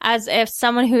 as if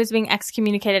someone who's being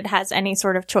excommunicated has any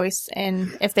sort of choice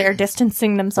in if they are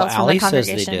distancing themselves from the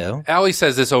congregation. Says they do. Allie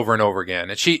says this over and over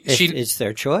again. And it's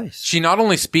their choice. She not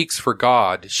only speaks for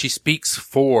God, she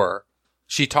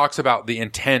talks about the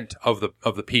intent of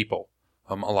the people.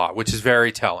 a lot, which is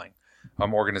very telling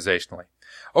organizationally.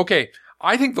 Okay,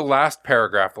 I think the last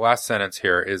paragraph, the last sentence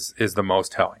here is the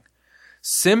most telling.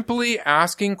 Simply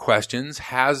asking questions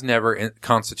has never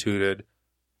constituted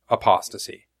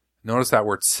apostasy. Notice that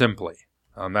word simply.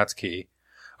 That's key.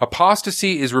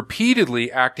 Apostasy is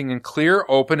repeatedly acting in clear,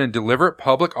 open, and deliberate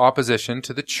public opposition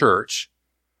to the church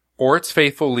or its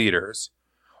faithful leaders,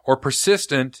 or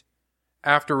persisting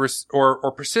after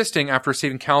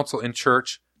receiving counsel in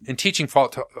church and teaching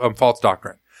false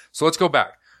doctrine. So let's go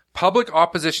back. Public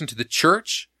opposition to the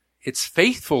church, its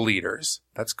faithful leaders.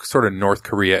 That's sort of North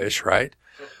Korea-ish, right?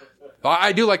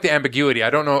 I do like the ambiguity. I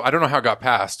don't know how it got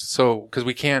passed. So, cause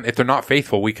we can't, if they're not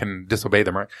faithful, we can disobey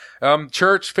them, right?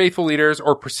 Church, faithful leaders,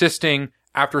 or persisting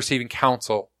after receiving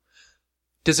counsel.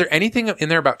 Is there anything in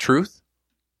there about truth?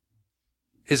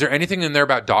 Is there anything in there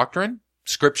about doctrine?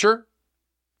 Scripture?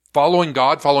 Following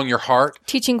God, following your heart?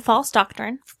 Teaching false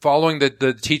doctrine. Following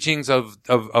the teachings of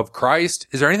Christ?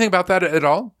 Is there anything about that at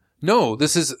all? No,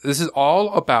 this is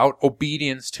all about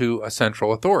obedience to a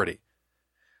central authority.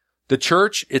 The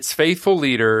church, its faithful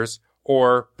leaders,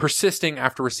 or persisting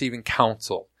after receiving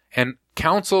counsel. And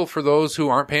counsel, for those who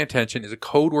aren't paying attention, is a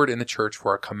code word in the church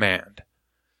for a command.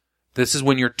 This is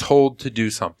when you're told to do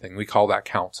something. We call that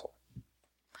counsel.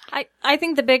 I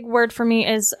think the big word for me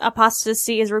is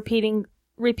apostasy is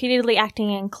repeatedly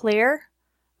acting in clear,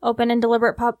 open, and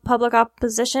deliberate public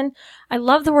opposition. I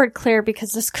love the word clear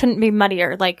because this couldn't be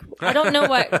muddier. Like, I don't know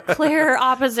what clear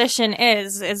opposition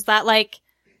is. Is that like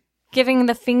giving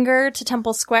the finger to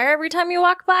Temple Square every time you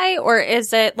walk by? Or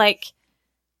is it like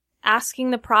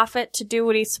asking the prophet to do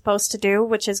what he's supposed to do,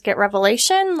 which is get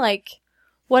revelation? Like,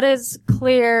 what is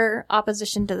clear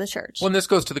opposition to the church? Well, and this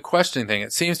goes to the questioning thing.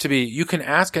 It seems to be you can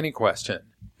ask any question,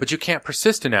 but you can't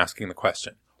persist in asking the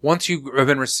question. Once you have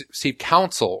received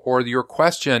counsel or your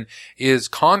question is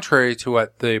contrary to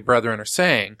what the brethren are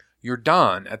saying, you're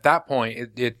done. At that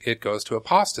point, it goes to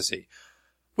apostasy,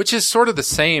 which is sort of the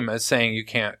same as saying you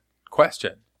can't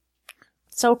question.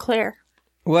 So clear.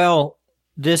 Well,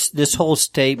 this whole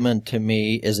statement to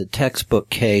me is a textbook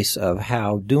case of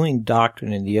how doing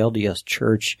doctrine in the LDS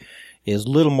Church is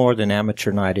little more than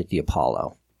amateur night at the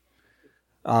Apollo.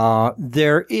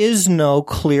 There is no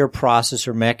clear process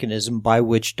or mechanism by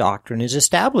which doctrine is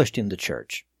established in the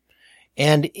church.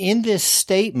 And in this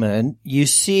statement, you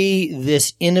see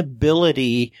this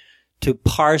inability to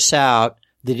parse out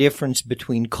the difference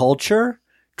between culture,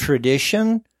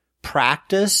 tradition,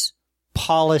 practice,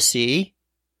 policy,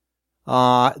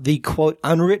 the quote,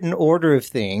 unwritten order of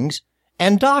things,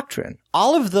 and doctrine.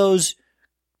 All of those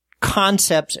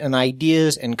concepts and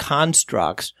ideas and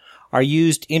constructs are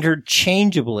used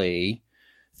interchangeably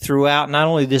throughout not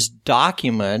only this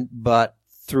document, but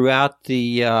throughout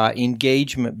the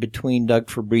engagement between Doug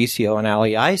Fabrizio and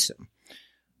Ali Isom.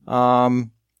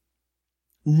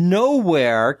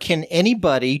 Nowhere can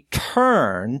anybody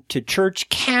turn to church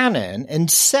canon and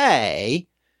say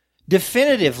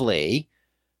definitively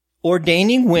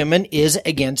ordaining women is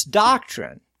against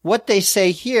doctrine. What they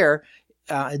say here,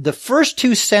 the first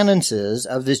two sentences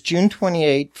of this June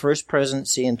 28 First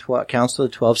Presidency and Council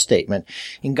of the 12 statement,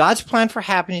 in God's plan for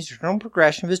happiness, eternal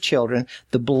progression of his children,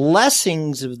 the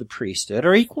blessings of the priesthood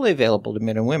are equally available to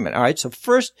men and women. All right, so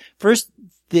first,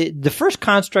 the first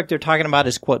construct they're talking about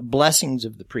is, quote, blessings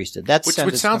of the priesthood. That's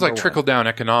which sounds like trickle-down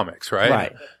economics, right?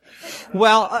 Right.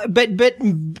 Well,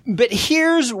 but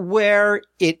here's where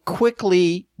it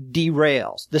quickly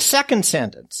derails. The second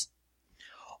sentence.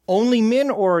 Only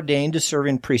men are ordained to serve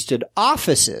in priesthood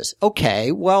offices.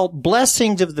 Okay, well,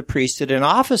 blessings of the priesthood and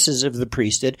offices of the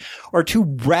priesthood are two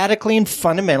radically and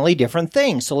fundamentally different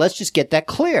things. So let's just get that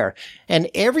clear. And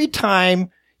every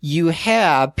time you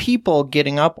have people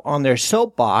getting up on their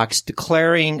soapbox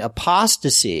declaring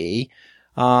apostasy,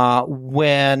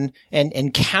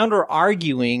 and counter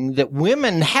arguing that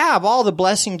women have all the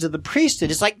blessings of the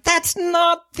priesthood. It's like, that's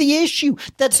not the issue.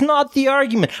 That's not the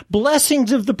argument.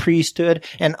 Blessings of the priesthood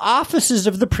and offices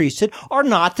of the priesthood are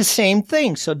not the same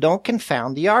thing. So don't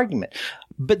confound the argument.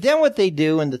 But then what they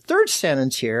do in the third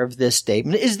sentence here of this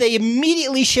statement is they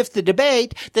immediately shift the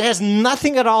debate that has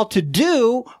nothing at all to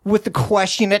do with the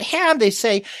question at hand. They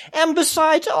say, and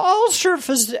besides, all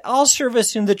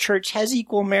service in the church has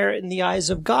equal merit in the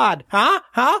eyes of God.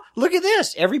 Huh? Look at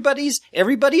this. Everybody's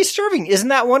serving. Isn't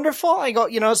that wonderful? I go,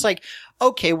 it's like,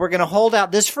 okay, we're going to hold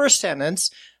out this first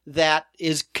sentence that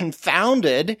is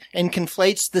confounded and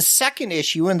conflates the second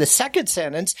issue in the second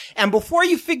sentence. And before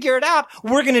you figure it out,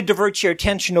 we're going to divert your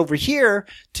attention over here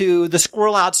to the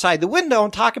squirrel outside the window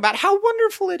and talk about how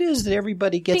wonderful it is that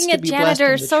everybody gets to be blessed in the church. Being a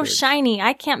janitor is so shiny.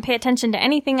 I can't pay attention to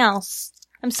anything else.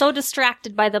 I'm so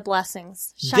distracted by the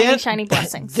blessings. Shiny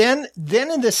blessings. Then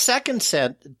in the second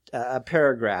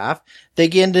paragraph, they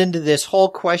get into this whole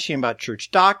question about church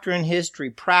doctrine,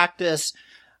 history, practice.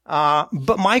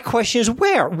 But my question is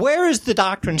where? Where is the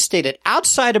doctrine stated?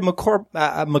 Outside of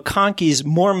McConkie's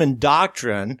Mormon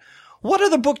doctrine, what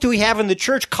other book do we have in the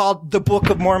church called the Book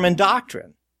of Mormon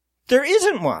Doctrine? There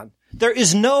isn't one. There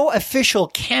is no official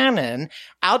canon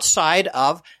outside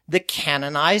of the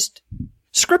canonized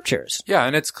scriptures. Yeah,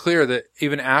 and it's clear that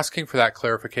even asking for that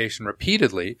clarification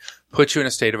repeatedly puts you in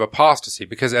a state of apostasy,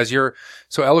 because as you're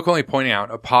so eloquently pointing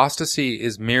out, apostasy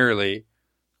is merely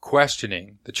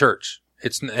questioning the church.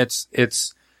 It's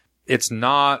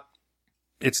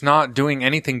not doing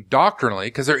anything doctrinally,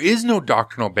 because there is no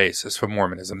doctrinal basis for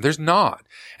Mormonism. There's not.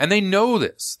 And they know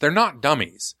this. They're not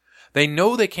dummies. They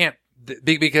know they can't,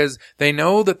 because they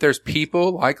know that there's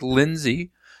people like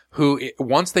Lindsay who,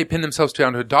 once they pin themselves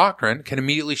down to a doctrine, can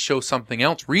immediately show something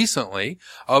else recently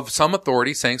of some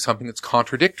authority saying something that's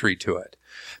contradictory to it.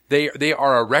 They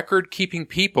are a record-keeping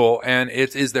people, and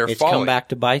it is their folly. It's come back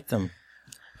to bite them.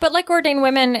 But like Ordained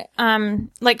Women,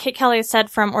 like Kate Kelly said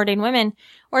from Ordained Women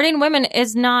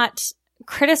is not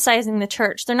criticizing the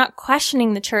church. They're not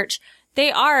questioning the church.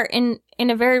 They are, in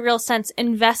a very real sense,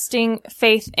 investing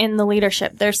faith in the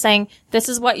leadership. They're saying, this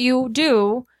is what you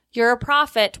do. You're a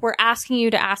prophet. We're asking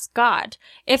you to ask God.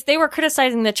 If they were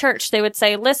criticizing the church, they would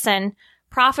say, listen,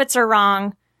 prophets are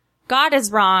wrong. God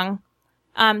is wrong.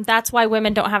 That's why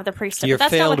women don't have the priesthood. You're but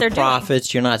that's not what they're prophets.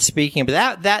 doing. You're not speaking.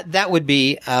 But that would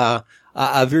be a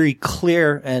very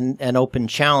clear and open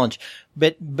challenge.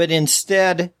 But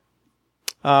instead,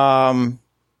 what's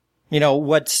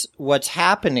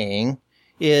happening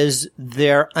is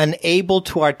they're unable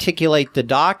to articulate the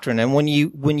doctrine. And when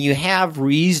you have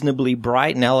reasonably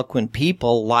bright and eloquent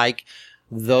people like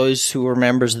those who were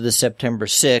members of the September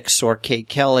 6 or Kate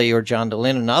Kelly or John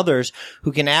DeLynn and others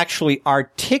who can actually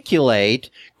articulate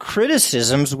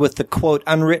criticisms with the quote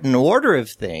unwritten order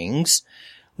of things,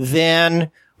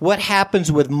 then what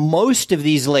happens with most of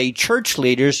these lay church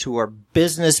leaders who are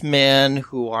businessmen,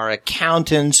 who are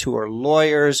accountants, who are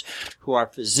lawyers, who are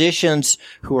physicians,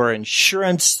 who are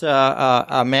insurance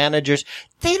managers,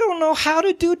 they don't know how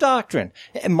to do doctrine.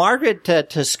 And Margaret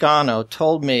Toscano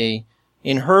told me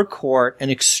in her court an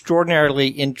extraordinarily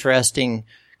interesting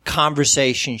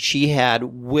conversation she had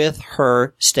with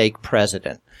her stake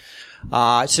president.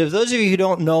 So those of you who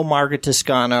don't know Margaret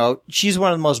Toscano, she's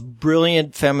one of the most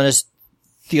brilliant feminist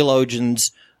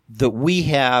theologians that we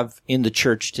have in the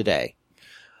church today.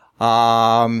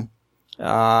 The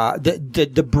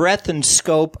breadth and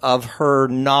scope of her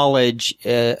knowledge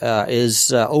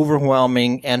is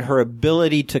overwhelming, and her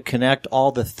ability to connect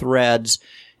all the threads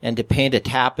and to paint a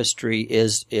tapestry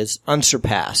is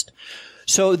unsurpassed.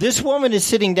 So this woman is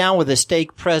sitting down with a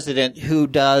stake president who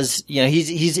does,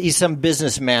 he's some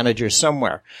business manager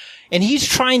somewhere. And he's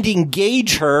trying to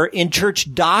engage her in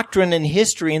church doctrine and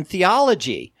history and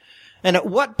theology. And at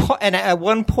one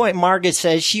point, Margaret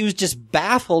says she was just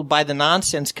baffled by the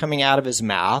nonsense coming out of his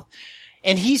mouth.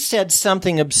 And he said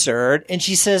something absurd. And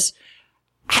she says,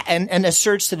 and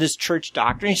asserts that it's church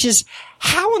doctrine. And she says,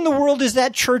 how in the world is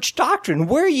that church doctrine?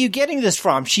 Where are you getting this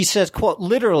from? She says, quote,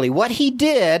 literally, what he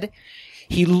did,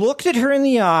 he looked at her in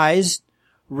the eyes,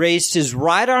 raised his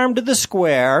right arm to the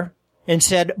square, and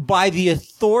said, by the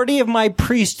authority of my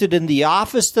priesthood and the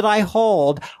office that I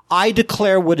hold, I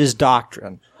declare what is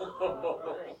doctrine.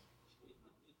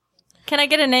 Can I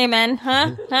get an amen?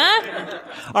 Huh?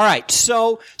 All right.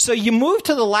 So you move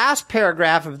to the last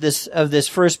paragraph of this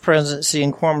First Presidency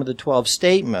and Quorum of the 12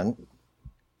 statement.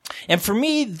 And for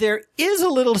me, there is a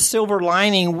little silver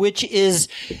lining, which is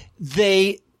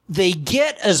they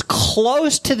get as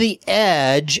close to the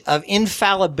edge of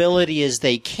infallibility as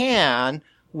they can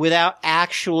without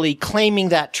actually claiming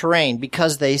that terrain,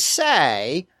 because they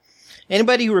say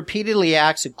anybody who repeatedly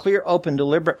acts in clear, open,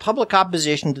 deliberate public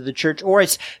opposition to the church or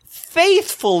its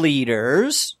faithful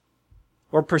leaders,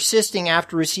 or persisting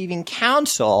after receiving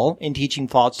counsel in teaching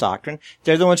false doctrine,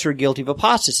 they're the ones who are guilty of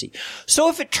apostasy. So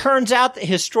if it turns out the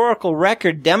historical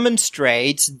record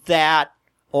demonstrates that,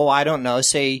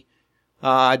 say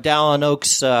Dallin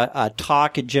Oaks'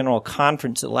 talk at General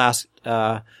Conference at last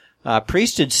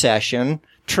priesthood session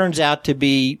turns out to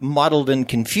be muddled and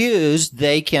confused,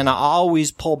 they can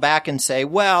always pull back and say,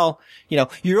 well,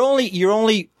 you're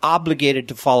only obligated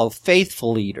to follow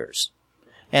faithful leaders.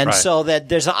 And right. So that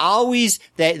there's always,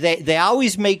 they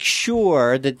always make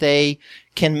sure that they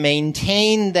can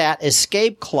maintain that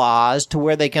escape clause to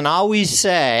where they can always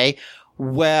say,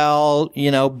 well,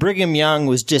 Brigham Young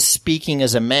was just speaking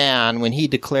as a man when he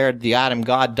declared the I am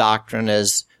God doctrine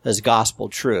as gospel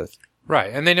truth.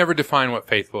 Right. And they never define what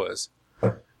faithful is.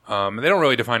 They don't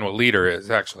really define what leader is,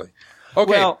 actually.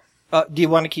 Okay. Well, do you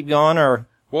want to keep going, or?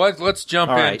 Well, let's jump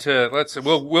All right. into,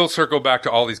 we'll circle back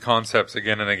to all these concepts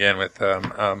again and again with,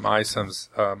 Isom's,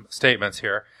 statements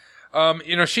here.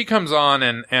 She comes on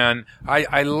and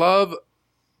I love,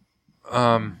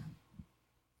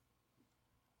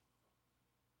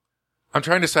 I'm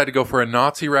trying to decide to go for a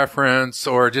Nazi reference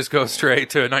or just go straight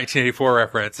to a 1984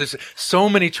 reference. There's so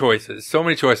many choices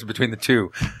between the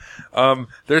two. The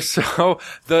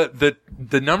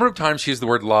number of times she used the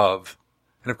word love.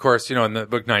 And of course, in the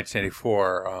book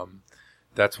 1984,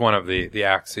 that's one of the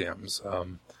axioms.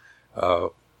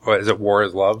 What is it? War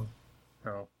is love?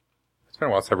 No. It's been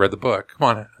a while since I read the book. Come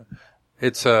on.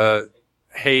 It's,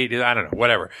 hate. I don't know,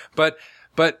 whatever. But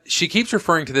she keeps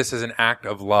referring to this as an act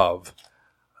of love.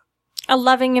 A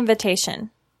loving invitation.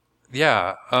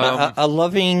 Yeah. A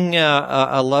loving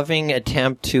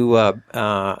attempt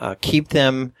to keep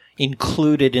them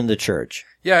included in the church.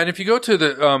 Yeah, and if you go to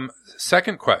the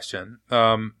second question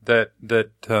that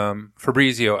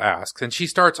Fabrizio asks, and she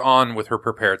starts on with her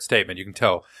prepared statement, you can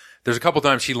tell there's a couple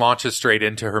times she launches straight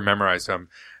into her memorized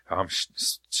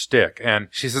shtick, and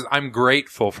she says, "I'm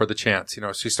grateful for the chance."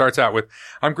 She starts out with,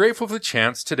 "I'm grateful for the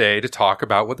chance today to talk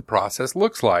about what the process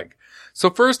looks like. So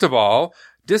first of all,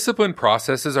 discipline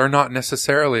processes are not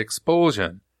necessarily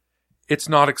expulsion. It's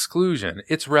not exclusion.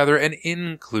 It's rather an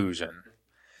inclusion."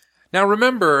 Now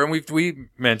remember, and we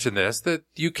mentioned this, that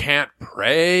you can't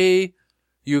pray,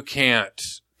 you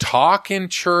can't talk in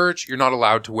church, you're not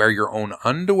allowed to wear your own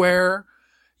underwear,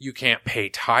 you can't pay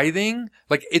tithing.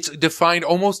 Like, it's defined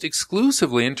almost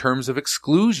exclusively in terms of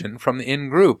exclusion from the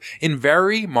in-group in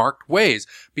very marked ways,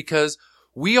 because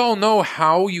we all know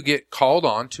how you get called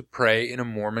on to pray in a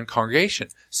Mormon congregation.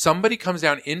 Somebody comes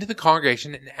down into the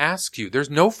congregation and asks you. There's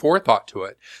no forethought to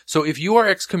it. So if you are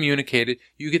excommunicated,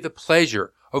 you get the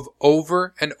pleasure of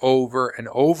over and over and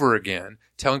over again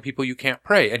telling people you can't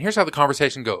pray. And here's how the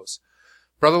conversation goes.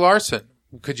 "Brother Larson,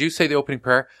 could you say the opening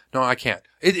prayer?" "No, I can't."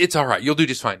 It's all right. You'll do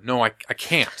just fine." "No, I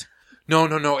can't."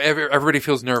 No. Everybody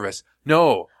feels nervous."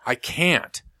 "No, I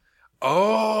can't."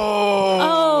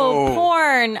 Oh,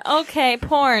 porn. Okay,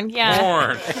 porn. Yeah.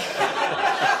 Porn.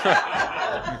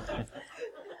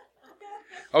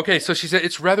 Okay, so she said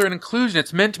it's rather an inclusion.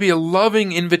 It's meant to be a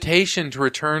loving invitation to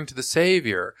return to the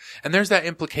Savior. And there's that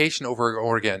implication over and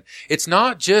over again. It's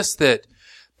not just that,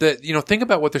 think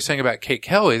about what they're saying about Kate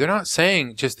Kelly. They're not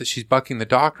saying just that she's bucking the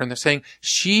doctrine. They're saying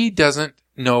she doesn't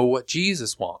know what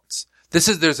Jesus wants.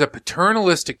 There's a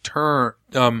paternalistic tone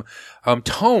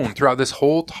throughout this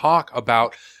whole talk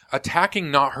about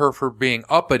attacking not her for being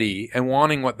uppity and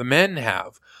wanting what the men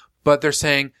have, but they're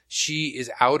saying she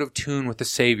is out of tune with the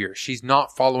Savior. She's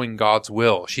not following God's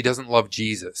will. She doesn't love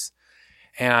Jesus.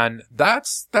 And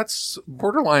that's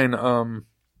borderline, I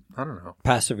don't know.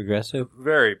 Passive aggressive.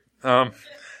 Very, and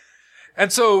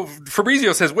so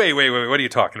Fabrizio says, wait, what are you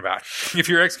talking about? If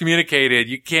you're excommunicated,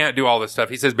 you can't do all this stuff.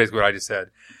 He says basically what I just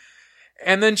said.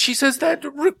 And then she says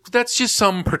that's just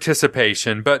some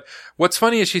participation. But what's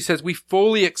funny is she says we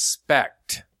fully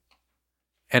expect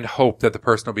and hope that the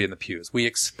person will be in the pews. We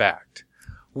expect.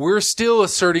 We're still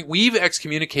asserting, we've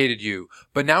excommunicated you,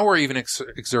 but now we're even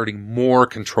exerting more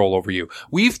control over you.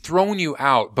 We've thrown you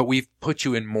out, but we've put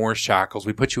you in more shackles.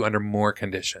 We put you under more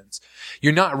conditions.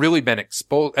 You're not really been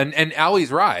exposed. And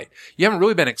Allie's right. You haven't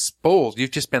really been exposed.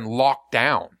 You've just been locked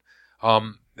down,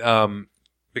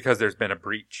 because there's been a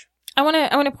breach. I want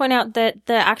to point out that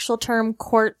the actual term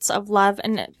courts of love,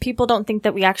 and people don't think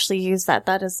that we actually use that.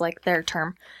 That is like their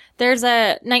term. There's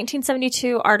a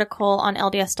 1972 article on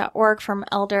LDS.org from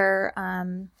Elder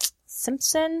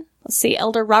Simpson.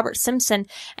 Elder Robert Simpson,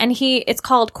 and it's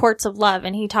called Courts of Love,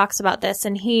 and he talks about this,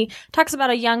 and he talks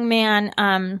about a young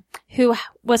man who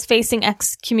was facing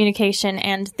excommunication,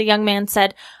 and the young man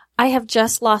said, "I have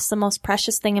just lost the most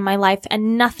precious thing in my life,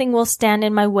 and nothing will stand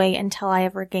in my way until I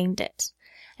have regained it."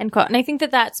 End quote. And I think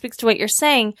that speaks to what you're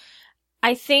saying.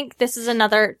 I think this is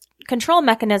another control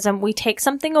mechanism. We take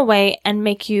something away and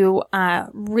make you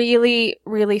really,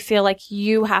 really feel like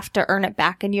you have to earn it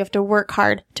back, and you have to work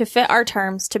hard to fit our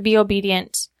terms, to be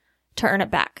obedient, to earn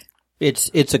it back.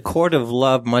 It's a court of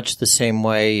love, much the same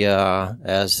way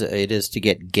as it is to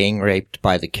get gang raped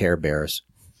by the Care Bears.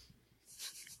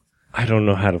 I don't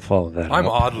know how to follow that. I'm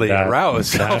oddly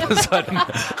aroused all of a sudden.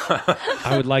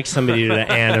 I would like somebody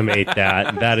to animate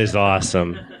that. That is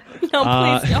awesome. No,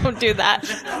 please don't do that.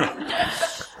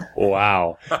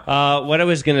 Wow. What I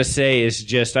was going to say is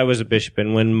just, I was a bishop,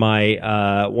 and when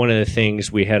my, one of the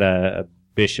things, we had a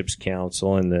bishop's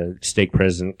council, and the stake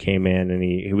president came in, and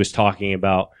he was talking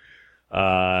about,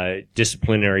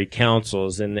 disciplinary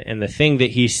councils. And the thing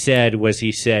that he said was,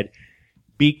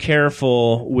 be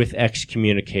careful with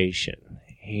excommunication.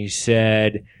 He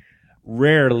said,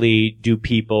 rarely do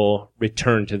people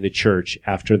return to the church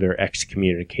after they're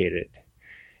excommunicated.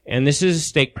 And this is a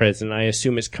stake president. I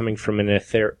assume it's coming from an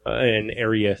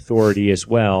area authority as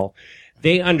well.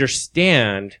 They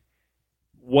understand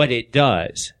what it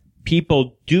does.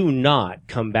 People do not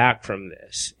come back from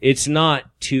this. It's not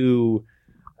to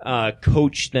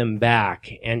coach them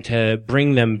back and to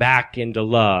bring them back into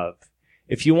love.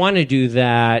 If you want to do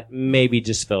that, maybe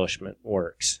disfellowshment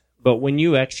works. But when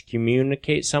you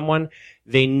excommunicate someone,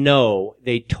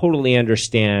 they totally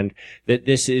understand that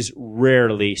this is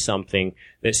rarely something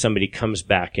that somebody comes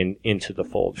back into the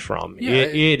fold from. Yeah,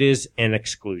 it is an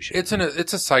exclusion. It's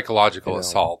a psychological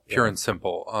assault, pure and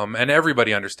simple. And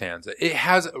everybody understands it. It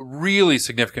has really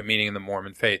significant meaning in the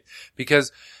Mormon faith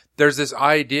because there's this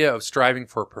idea of striving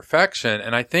for perfection.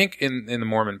 And I think in the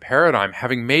Mormon paradigm,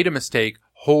 having made a mistake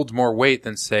holds more weight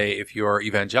than, say, if you're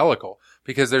evangelical.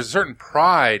 Because there's a certain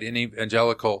pride in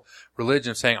evangelical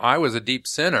religion of saying, I was a deep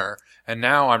sinner and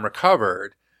now I'm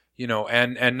recovered,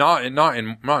 and not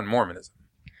in Mormonism.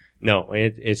 No,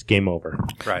 it's game over.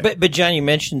 Right. But John, you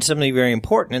mentioned something very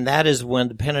important, and that is when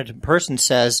the penitent person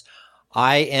says,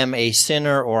 I am a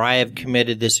sinner, or I have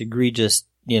committed this egregious,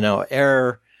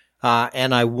 error,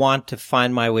 and I want to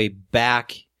find my way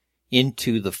back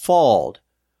into the fold.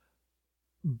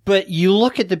 But you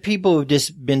look at the people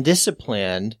who've been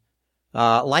disciplined,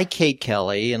 like Kate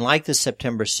Kelly and like the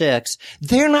September 6th,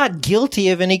 they're not guilty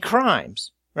of any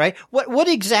crimes, right? What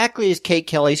exactly is Kate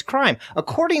Kelly's crime?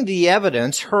 According to the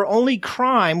evidence, her only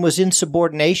crime was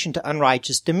insubordination to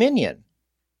unrighteous dominion.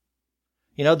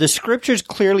 The scriptures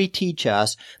clearly teach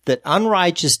us that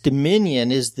unrighteous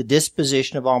dominion is the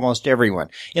disposition of almost everyone.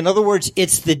 In other words,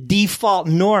 it's the default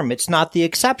norm. It's not the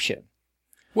exception.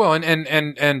 Well,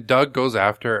 and Doug goes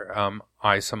after,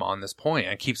 Isom on this point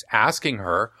and keeps asking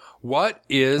her, what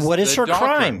is her doctrine?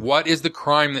 crime? What is the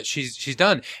crime that she's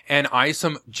done? And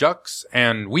Isom jucks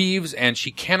and weaves and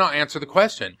she cannot answer the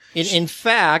question. In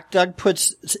fact, Doug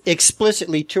puts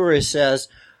explicitly to her, says,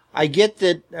 I get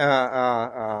that,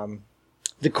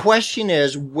 the question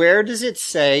is, where does it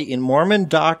say in Mormon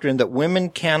doctrine that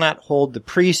women cannot hold the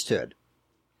priesthood?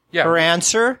 Yeah. Her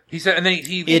answer? He said, and then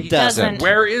he doesn't.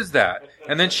 Where is that?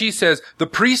 And then she says, the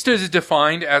priesthood is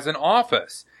defined as an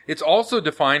office. It's also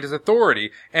defined as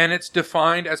authority, and it's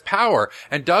defined as power.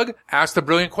 And Doug asked the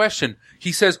brilliant question.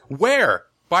 He says, where?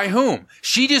 By whom?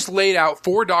 She just laid out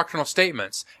 4 doctrinal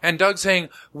statements, and Doug saying,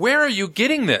 where are you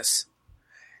getting this?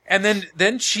 And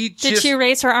then she Did she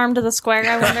raise her arm to the square,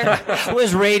 I wonder? It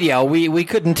was radio. We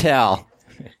couldn't tell.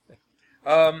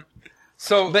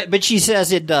 But she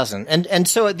says it doesn't. And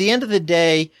so at the end of the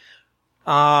day,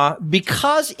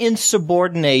 because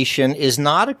insubordination is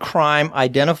not a crime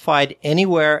identified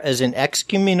anywhere as an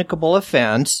excommunicable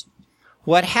offense,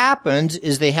 what happens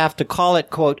is they have to call it,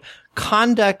 quote,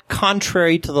 conduct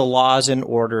contrary to the laws and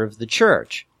order of the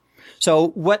church. So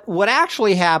what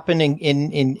actually happened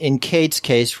in Kate's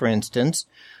case, for instance,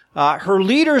 her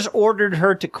leaders ordered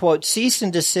her to, quote, cease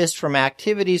and desist from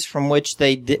activities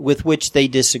with which they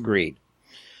disagreed.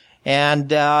 And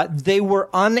they were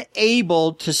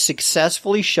unable to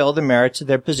successfully show the merits of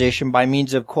their position by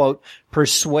means of, quote,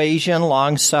 persuasion,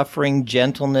 long-suffering,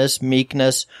 gentleness,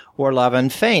 meekness, or love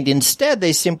unfeigned. Instead,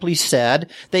 they simply said,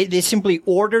 they simply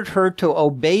ordered her to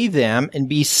obey them and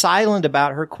be silent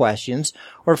about her questions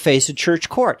or face a church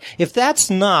court. If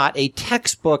that's not a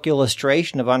textbook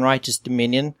illustration of unrighteous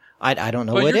dominion, I don't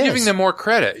know what is. But you're giving them more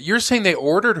credit. You're saying they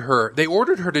ordered her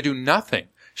to do nothing.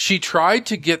 She tried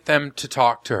to get them to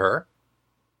talk to her.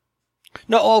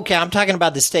 No, okay, I'm talking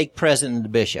about the stake president and the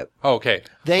bishop. Okay.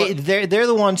 They're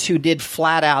the ones who did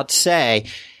flat out say,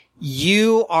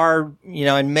 you are,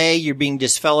 in May you're being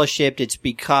disfellowshipped. It's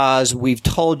because we've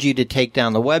told you to take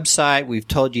down the website. We've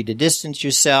told you to distance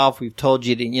yourself. We've told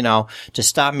you to, to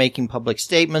stop making public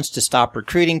statements, to stop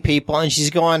recruiting people. And she's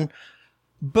going,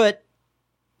 but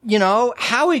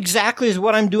how exactly is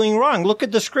what I'm doing wrong? Look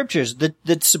at the scriptures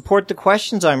that support the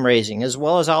questions I'm raising, as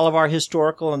well as all of our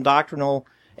historical and doctrinal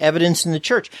evidence in the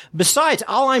church. Besides,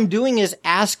 all I'm doing is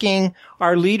asking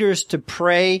our leaders to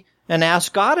pray and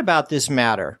ask God about this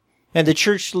matter. And the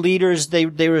church leaders,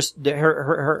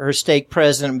 her stake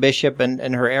president, bishop,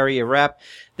 and her area rep,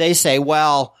 they say,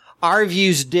 well, our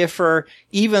views differ,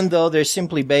 even though they're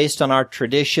simply based on our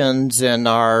traditions and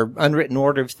our unwritten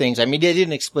order of things. I mean, they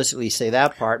didn't explicitly say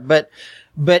that part, but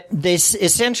they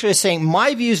essentially are saying,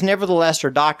 my views nevertheless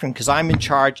are doctrine because I'm in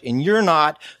charge and you're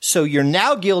not, so you're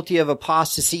now guilty of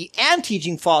apostasy and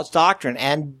teaching false doctrine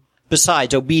and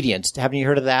besides obedience. Haven't you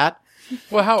heard of that?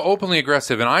 Well, how openly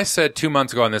aggressive. And I said 2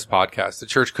 months ago on this podcast, the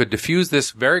church could diffuse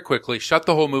this very quickly, shut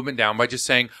the whole movement down by just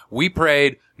saying, we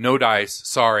prayed, no dice,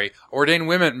 sorry. Ordained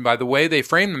women, by the way they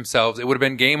framed themselves, it would have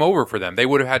been game over for them. They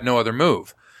would have had no other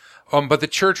move. But the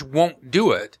church won't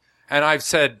do it. And I've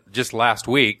said just last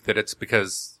week that it's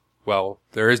because, well,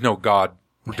 there is no God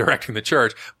directing the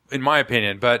church, in my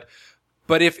opinion. But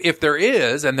if there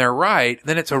is, and they're right,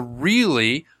 then it's a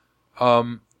really,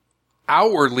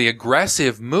 outwardly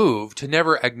aggressive move to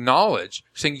never acknowledge,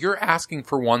 saying you're asking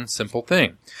for one simple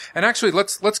thing. And actually,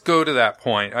 let's go to that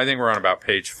point. I think we're on about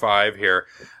page 5 here.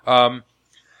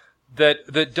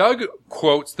 That Doug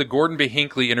quotes the Gordon B.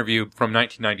 Hinckley interview from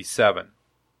 1997.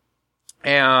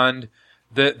 And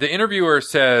the interviewer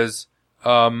says,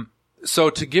 so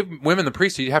to give women the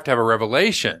priesthood, you have to have a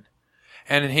revelation.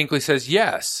 And then Hinckley says,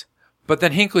 yes. But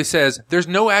then Hinckley says, there's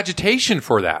no agitation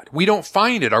for that. We don't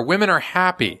find it. Our women are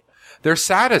happy. They're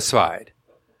satisfied.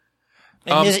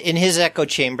 In his echo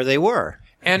chamber, they were.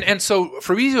 And so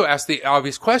Fabrizio asked the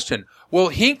obvious question. Well,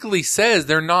 Hinckley says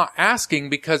they're not asking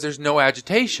because there's no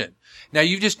agitation. Now,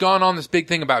 you've just gone on this big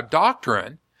thing about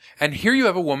doctrine, and here you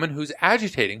have a woman who's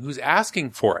agitating, who's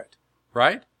asking for it,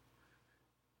 right?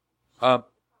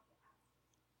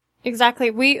 Exactly.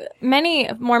 Many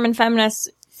Mormon feminists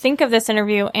think of this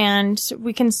interview, and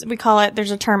we call it,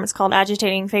 there's a term, it's called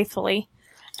agitating faithfully.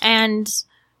 And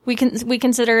we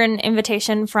consider an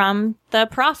invitation from the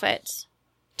prophet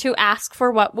to ask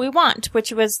for what we want,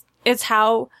 which is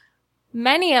how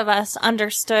many of us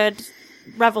understood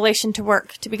revelation to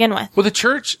work to begin with. Well, the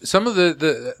church, some of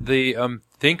the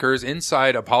thinkers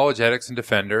inside apologetics and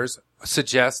defenders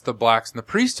suggest the blacks and the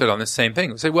priesthood on the same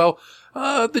thing. They say, well,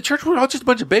 the church were all just a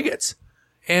bunch of bigots.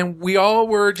 And we all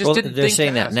were just didn't think to ask. They're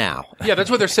saying that now. Yeah,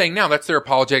 that's what they're saying now. That's their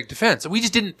apologetic defense. We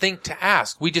just didn't think to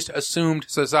ask. We just assumed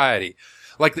society.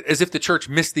 Like, as if the church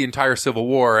missed the entire Civil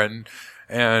War and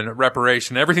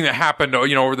reparation, everything that happened,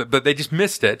 but they just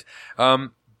missed it. And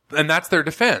that's their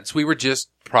defense. We were just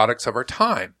products of our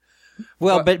time.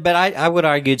 Well, but I would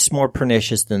argue it's more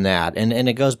pernicious than that. And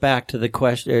it goes back to the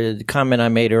question, the comment I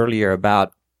made earlier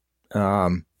about,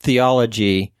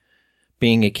 theology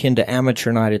being akin to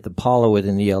amateur night at the Apollo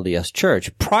within the LDS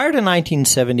Church. Prior to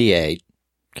 1978,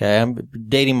 okay, I'm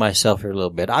dating myself here a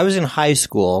little bit. I was in high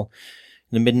school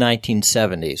in the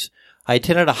mid-1970s. I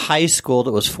attended a high school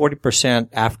that was 40%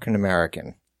 African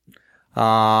American.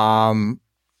 My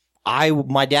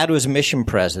dad was a mission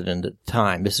president at the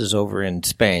time. This is over in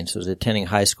Spain, so I was attending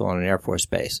high school on an Air Force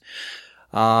base.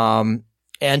 And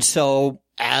so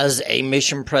as a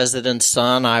mission president's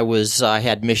son, I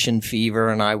had mission fever,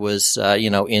 and I was,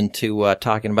 into,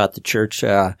 talking about the church,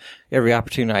 every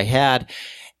opportunity I had.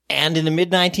 And in the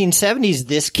mid-1970s,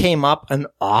 this came up an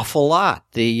awful lot,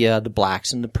 the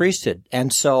blacks and the priesthood.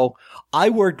 And so I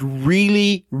worked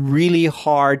really, really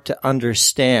hard to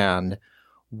understand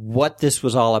what this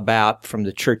was all about from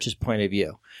the church's point of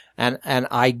view. And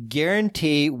I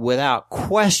guarantee without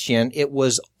question, it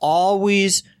was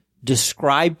always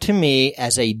described to me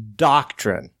as a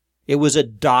doctrine. It was a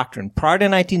doctrine. Prior to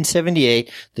 1978,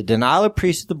 the denial of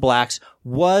priesthood of the blacks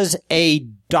was a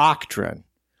doctrine.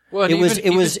 Well, and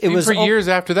it was for years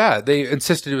after that. They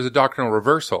insisted it was a doctrinal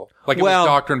reversal. Like it was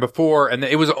doctrine before, and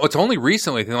it's only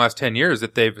recently, in the last 10 years,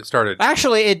 that they've started.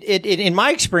 Actually, it in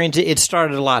my experience, it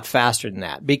started a lot faster than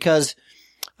that because,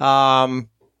 it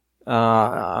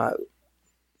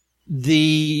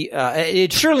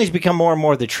certainly has become more and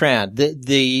more the trend.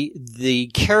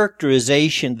 The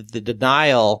characterization that the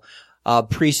denial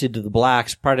of priesthood to the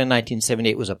blacks prior to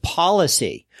 1978 was a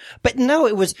policy. But no,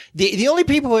 it was the only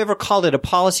people who ever called it a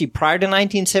policy prior to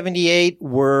 1978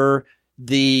 were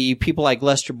the people like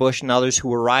Lester Bush and others who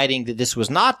were writing that this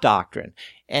was not doctrine.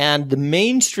 And the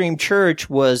mainstream church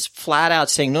was flat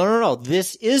out saying, no,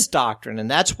 this is doctrine,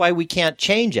 and that's why we can't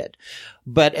change it.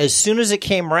 But as soon as it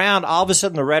came around, all of a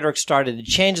sudden the rhetoric started to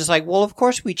change. It's like, well, of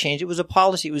course we changed. It was a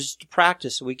policy. It was just a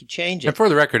practice, so we could change it. And for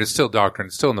the record, it's still doctrine.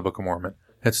 It's still in the Book of Mormon.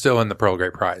 It's still in the Pearl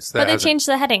Great Prize. But they changed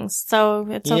the headings, so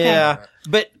it's okay. Yeah,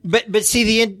 but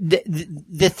see,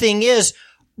 the thing is,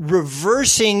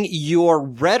 reversing your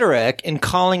rhetoric and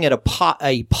calling it a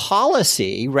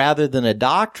policy rather than a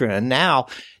doctrine now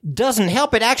doesn't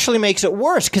help. It actually makes it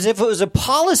worse, because if it was a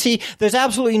policy, there's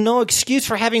absolutely no excuse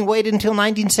for having waited until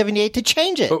 1978 to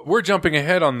change it. But we're jumping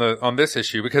ahead on this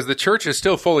issue because the church is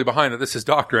still fully behind that this is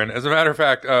doctrine. As a matter of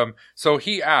fact, so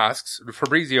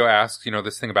Fabrizio asks,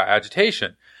 this thing about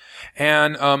agitation.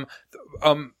 And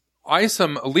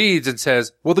Isom leads and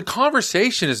says, well, the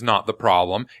conversation is not the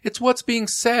problem. It's what's being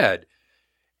said.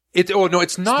 It's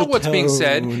not what's being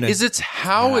said. It's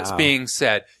how it's being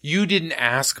said. You didn't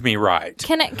ask me right.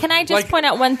 Can I just point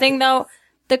out one thing though?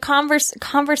 the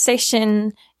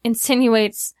conversation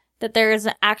insinuates that there is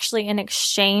actually an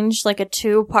exchange, like a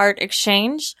two-part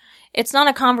exchange. It's not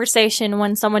a conversation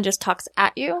when someone just talks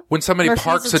at you. When somebody Refuses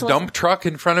parks to a dump listen. truck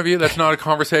in front of you, that's not a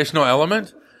conversational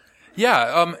element.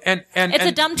 Yeah, and It's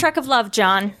a dump truck of love,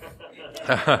 John.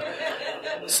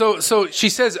 So she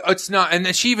says it's not, and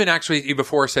then she even actually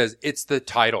before says it's the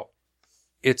title.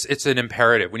 It's an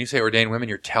imperative. When you say ordained women,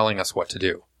 you're telling us what to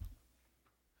do.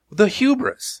 The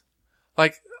hubris.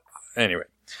 Like, anyway.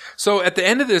 So at the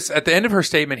end of her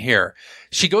statement here,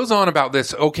 she goes on about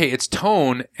this, okay, it's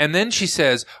tone, and then she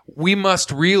says, we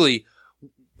must really,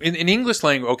 in English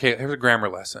language, okay, here's a grammar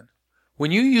lesson.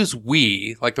 When you use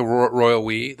we, like the royal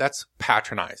we, that's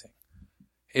patronizing.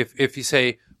 If you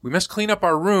say, we must clean up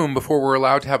our room before we're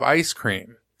allowed to have ice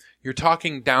cream, you're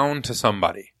talking down to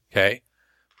somebody, okay?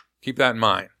 Keep that in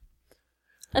mind.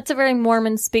 That's a very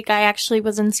Mormon speak. I actually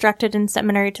was instructed in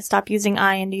seminary to stop using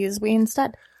I and to use we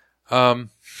instead. That's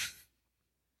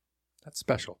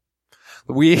special.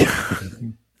 We,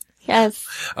 Yes.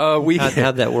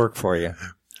 How'd that work for you?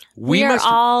 We are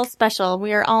all special.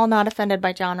 We are all not offended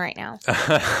by John right now.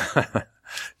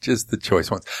 Just the choice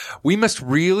ones. We must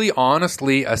really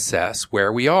honestly assess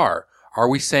where we are. Are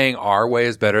we saying our way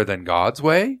is better than God's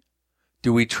way?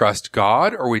 Do we trust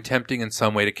God? Or are we attempting in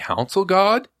some way to counsel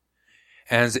God?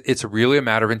 And it's really a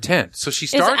matter of intent. So she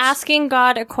starts Is asking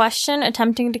God a question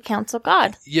attempting to counsel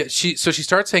God? Yeah, she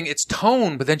starts saying it's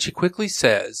tone, but then she quickly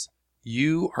says,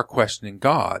 you are questioning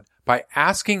God. By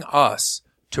asking us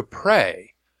to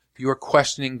pray, you are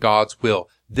questioning God's will.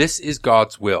 This is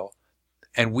God's will.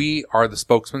 And we are the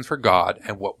spokesmen for God,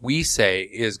 and what we say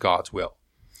is God's will.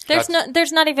 There's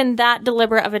not even that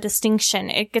deliberate of a distinction.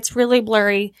 It gets really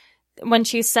blurry when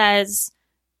she says,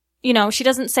 you know, she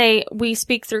doesn't say we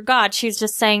speak through God. She's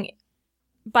just saying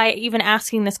by even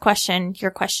asking this question,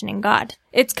 you're questioning God.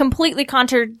 It's completely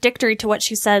contradictory to what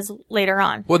she says later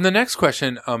on. Well, in the next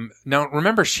question, now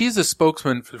remember, she's a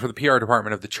spokesman for the PR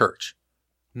department of the church,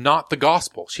 not the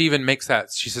gospel. She even makes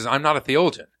that, she says, I'm not a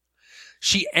theologian.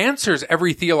 She answers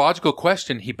every theological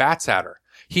question he bats at her.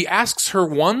 He asks her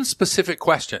one specific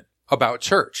question about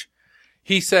church.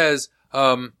 He says,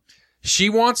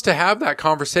 she wants to have that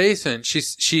conversation. She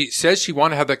says she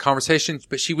wanted to have that conversation,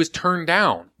 but she was turned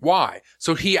down. Why?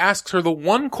 So he asks her the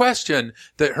one question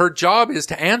that her job is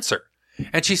to answer.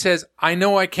 And she says, I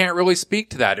know I can't really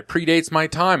speak to that. It predates my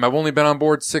time. I've only been on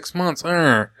board 6 months.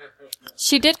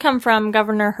 She did come from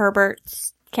Governor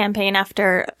Herbert's campaign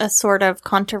after a sort of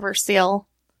controversial,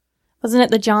 wasn't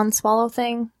it the John Swallow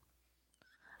thing?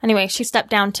 Anyway, she stepped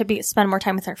down to spend more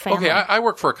time with her family. Okay, I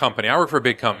work for a company. I work for a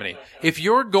big company. If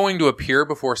you're going to appear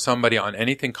before somebody on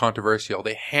anything controversial,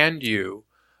 they hand you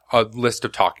a list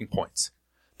of talking points.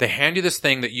 They hand you this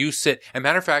thing that you sit, and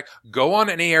matter of fact, go on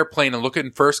any airplane and look at it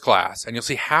in first class, and you'll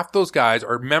see half those guys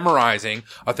are memorizing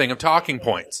a thing of talking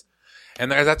points. And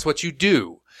that's what you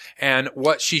do. And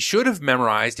what she should have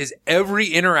memorized is every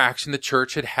interaction the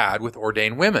church had had with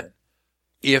ordained women,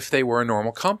 if they were a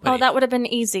normal company. Oh, that would have been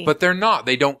easy. But they're not.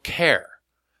 They don't care.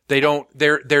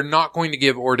 They're not going to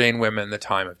give ordained women the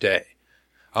time of day.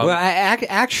 Well,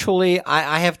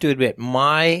 I have to admit,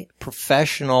 my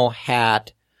professional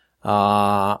hat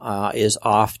is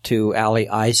off to Allie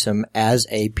Isom as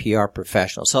a PR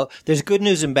professional. So there's good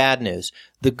news and bad news.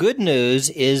 The good news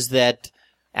is that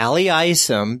Allie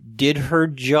Isom did her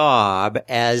job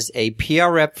as a PR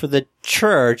rep for the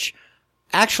church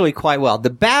actually quite well. The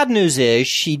bad news is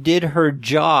she did her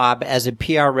job as a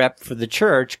PR rep for the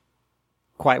church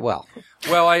quite well.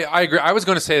 Well, I agree. I was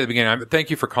going to say at the beginning, thank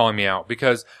you for calling me out,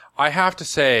 because I have to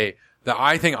say that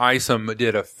I think Isom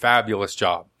did a fabulous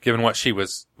job given what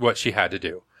she had to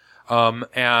do.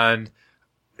 And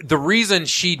the reason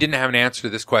she didn't have an answer to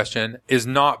this question is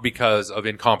not because of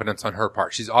incompetence on her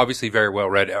part. She's obviously very well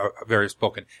read, very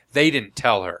spoken. They didn't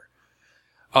tell her.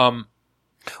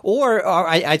 Or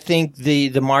I think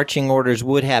the marching orders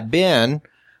would have been,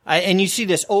 and you see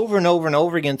this over and over and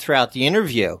over again throughout the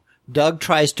interview. Doug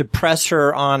tries to press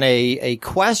her on a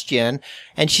question,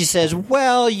 and she says,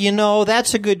 well, you know,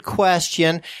 that's a good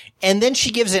question. And then she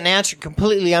gives an answer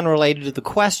completely unrelated to the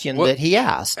question that he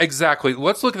asked. Exactly.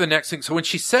 Let's look at the next thing. So when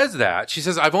she says that, she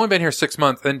says, I've only been here 6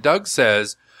 months. Then Doug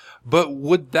says,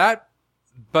 but that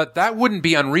wouldn't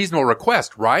be unreasonable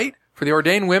request, right? For the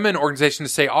Ordained Women organization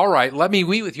to say, all right, let me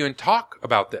meet with you and talk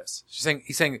about this.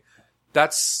 He's saying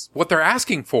that's what they're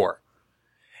asking for.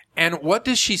 And what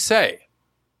does she say?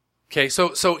 Okay,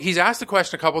 so he's asked the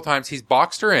question a couple of times. He's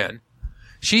boxed her in.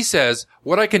 She says,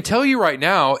 what I can tell you right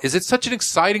now is it's such an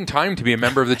exciting time to be a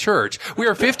member of the church. We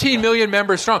are 15 million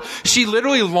members strong. She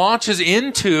literally launches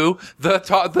into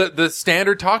the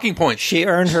standard talking points. She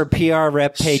earned her PR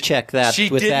rep paycheck with that answer. She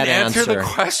didn't answer the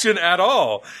question at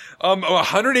all.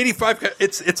 185.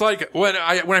 It's like when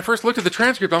I first looked at the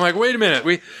transcript, I'm like, wait a minute,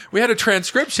 we had a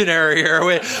transcription error here.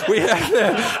 We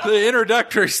had the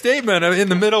introductory statement in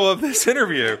the middle of this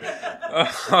interview.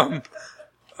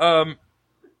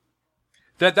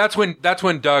 That's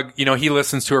when Doug, he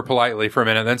listens to her politely for a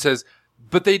minute and then says,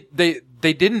 but they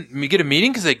didn't get a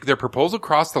meeting because their proposal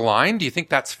crossed the line. Do you think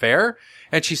that's fair?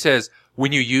 And she says,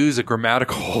 when you use a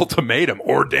grammatical ultimatum,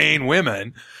 ordain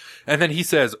women. And then he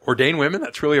says, ordain women?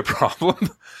 That's really a problem.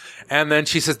 And then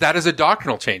she says, that is a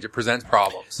doctrinal change. It presents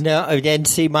problems. No, and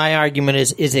see, my argument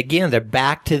is again, they're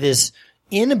back to this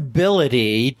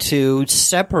inability to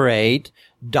separate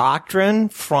doctrine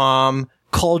from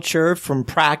culture, from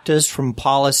practice, from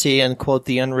policy, and quote,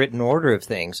 the unwritten order of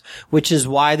things, which is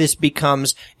why this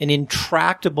becomes an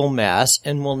intractable mess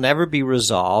and will never be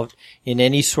resolved in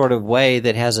any sort of way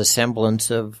that has a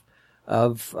semblance of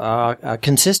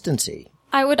consistency.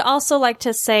 I would also like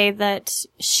to say that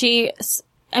you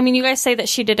guys say that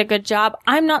she did a good job.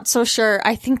 I'm not so sure.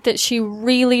 I think that she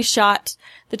really shot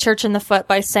the church in the foot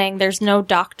by saying there's no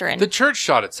doctrine. The church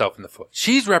shot itself in the foot.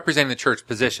 She's representing the church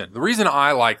position. The reason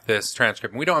I like this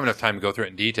transcript, and we don't have enough time to go through it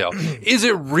in detail, is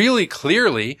it really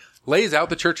clearly lays out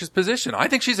the church's position. I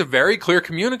think she's a very clear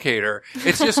communicator.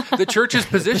 It's just the church's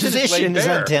position is laid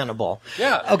bare. Untenable.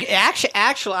 Yeah. Okay.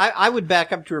 Actually, I would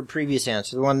back up to her previous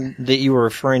answer, the one that you were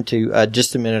referring to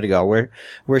just a minute ago,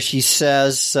 where she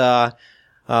says,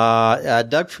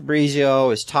 Doug Fabrizio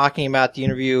is talking about the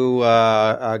interview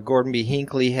Gordon B.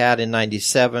 Hinckley had in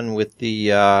 '97 with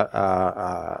the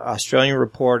Australian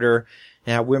reporter,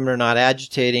 and how women are not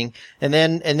agitating. And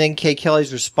then Kay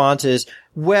Kelly's response is,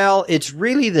 well, it's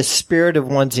really the spirit of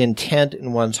one's intent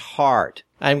and one's heart.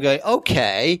 I'm going,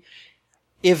 okay,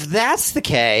 if that's the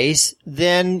case,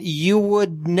 then you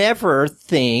would never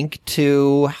think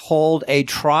to hold a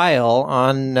trial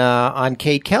on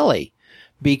Kate Kelly,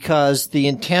 because the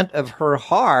intent of her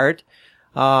heart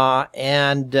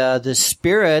and the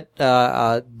spirit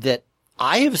that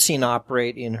I have seen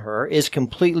operate in her is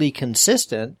completely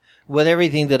consistent with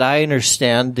everything that I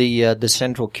understand the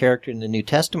central character in the New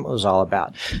Testament was all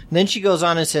about. And then she goes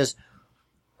on and says,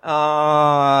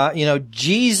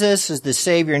 Jesus is the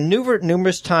Savior.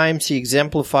 Numerous times he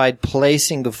exemplified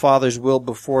placing the Father's will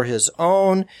before his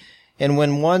own. And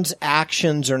when one's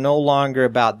actions are no longer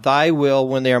about thy will,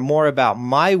 when they are more about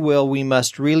my will, we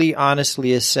must really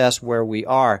honestly assess where we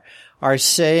are. Our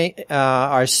saying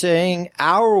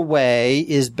our way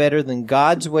is better than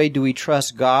God's way. Do we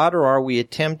trust God, or are we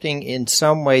attempting in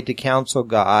some way to counsel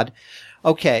God?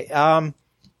 Okay.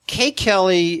 Kay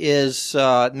Kelly is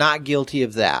not guilty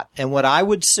of that. And what I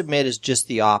would submit is just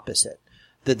the opposite.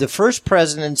 That the First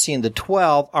Presidency and the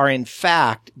 12 are in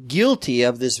fact guilty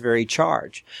of this very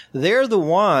charge. They're the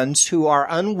ones who are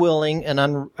unwilling and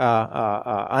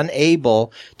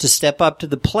unable to step up to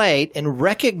the plate and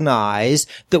recognize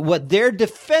that what they're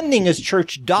defending as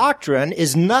church doctrine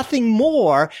is nothing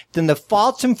more than the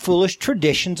false and foolish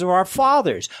traditions of our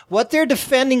fathers. What they're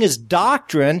defending as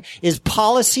doctrine is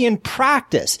policy and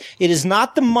practice. It is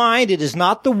not the mind, it is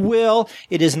not the will,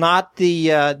 it is not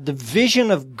the vision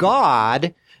of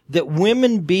God that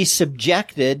women be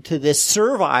subjected to this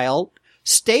servile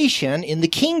station in the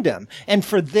kingdom. And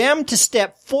for them to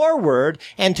step forward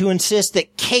and to insist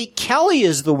that Kate Kelly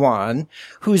is the one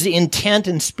whose intent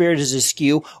and spirit is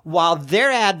askew, while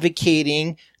they're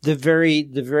advocating the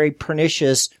very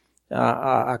pernicious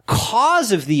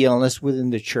cause of the illness within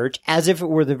the church, as if it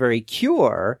were the very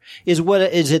cure, is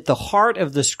at the heart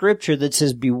of the scripture that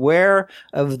says, beware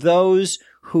of those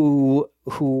who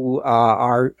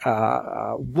are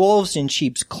wolves in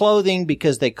sheep's clothing,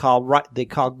 because they call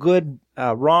good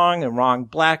wrong and wrong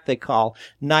black. They call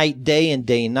night day and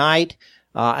day night.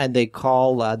 And they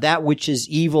call that which is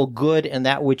evil good and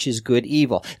that which is good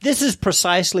evil. This is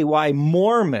precisely why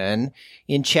Mormon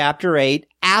in chapter 8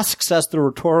 asks us the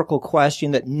rhetorical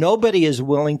question that nobody is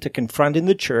willing to confront in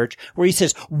the church, where he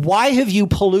says, why have you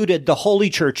polluted the holy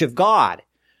church of God?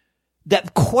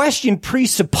 That question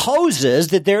presupposes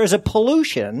that there is a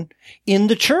pollution in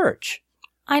the church.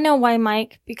 I know why,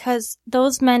 Mike, because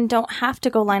those men don't have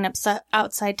to go line up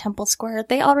outside Temple Square.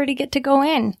 They already get to go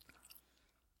in.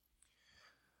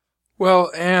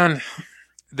 Well, and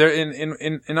there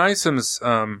in Isom's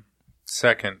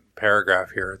second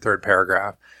paragraph here, third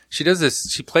paragraph, she does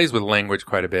this. She plays with language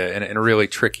quite a bit in a really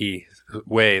tricky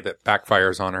way that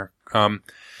backfires on her.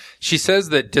 She says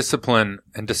that discipline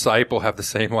and disciple have the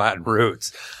same Latin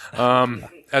roots,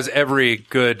 as every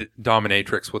good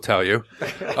dominatrix will tell you.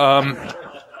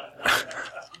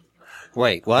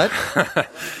 Wait, what?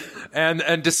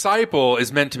 And disciple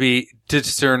is meant to be to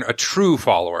discern a true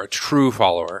follower,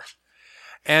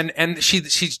 And she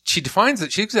defines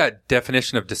it, she gives that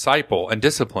definition of disciple and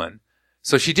discipline.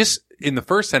 So she just, in the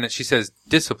first sentence, she says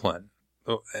discipline,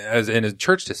 as in a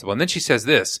church discipline. Then she says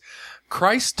this,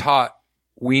 Christ taught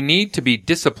we need to be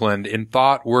disciplined in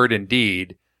thought, word, and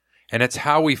deed, and it's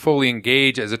how we fully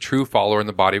engage as a true follower in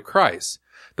the body of Christ.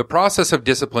 The process of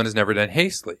discipline is never done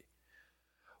hastily.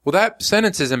 Well, that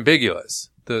sentence is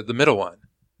ambiguous, the middle one.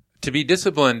 To be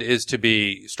disciplined is to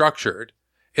be structured.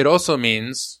 It also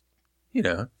means,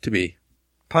 to be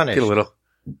punished. Get a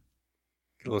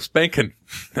little spanking.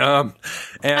 And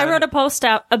I wrote a post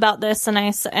out about this, and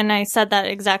I said that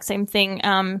exact same thing.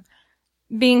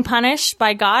 Being punished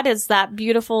by God is that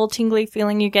beautiful, tingly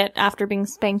feeling you get after being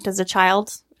spanked as a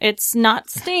child. It's not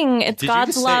sting. It's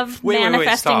God's love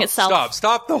manifesting itself.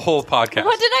 Stop the whole podcast.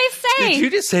 What did I say? Did you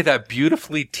just say that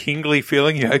beautifully tingly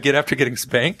feeling you get after getting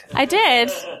spanked? I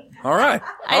did. All right.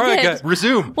 I did. Guys,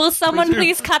 resume. Will someone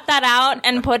please cut that out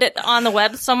and put it on the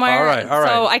web somewhere? All right.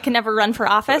 So I can never run for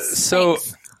office? So,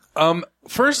 Thanks.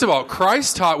 First of all,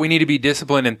 Christ taught we need to be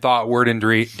disciplined in thought, word, and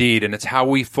deed, and it's how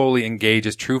we fully engage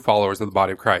as true followers of the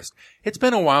body of Christ. It's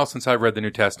been a while since I've read the New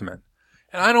Testament,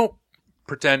 and I don't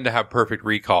pretend to have perfect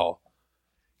recall.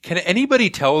 Can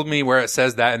anybody tell me where it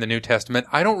says that in the New Testament?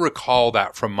 I don't recall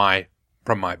that from my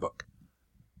book.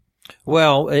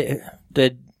 Well, I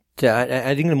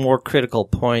think the more critical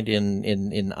point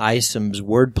in Isom's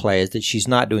wordplay is that she's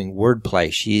not doing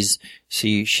wordplay. She's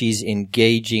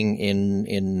engaging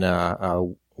in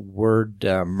word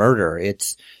murder.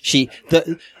 It's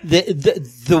the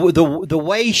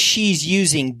way she's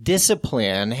using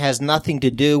discipline has nothing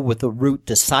to do with the root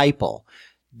disciple.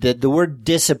 The word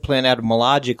discipline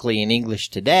etymologically in English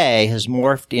today has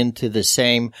morphed into the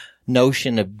same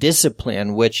notion of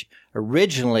discipline, which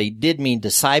originally did mean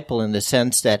disciple in the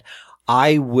sense that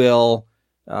I will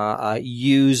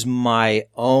use my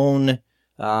own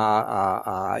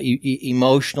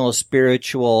emotional,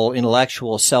 spiritual,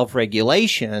 intellectual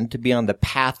self-regulation to be on the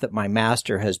path that my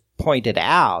master has pointed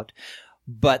out.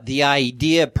 But the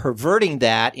idea of perverting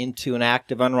that into an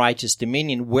act of unrighteous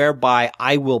dominion whereby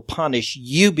I will punish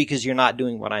you because you're not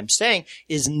doing what I'm saying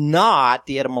is not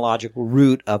the etymological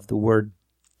root of the word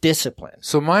discipline.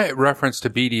 So my reference to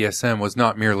BDSM was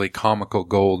not merely comical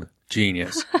gold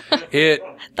genius.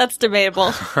 That's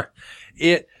debatable.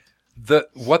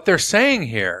 What they're saying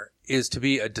here is to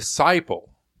be a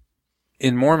disciple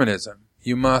in Mormonism,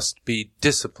 you must be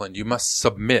disciplined. You must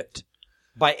submit.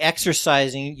 By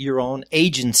exercising your own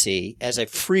agency as a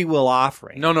free will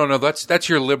offering. No. That's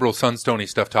your liberal Sunstony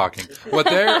stuff talking. What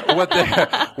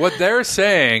they're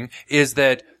saying is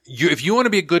that if you want to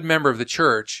be a good member of the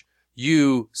church,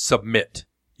 you submit.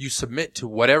 You submit to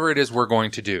whatever it is we're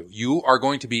going to do. You are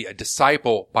going to be a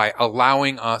disciple by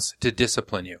allowing us to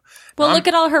discipline you. Well, look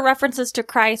at all her references to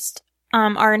Christ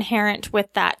are inherent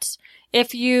with that.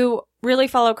 If you really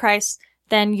follow Christ,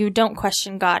 then you don't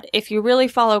question God. If you really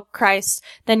follow Christ,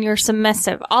 then you're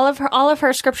submissive. All of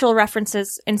her scriptural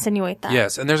references insinuate that.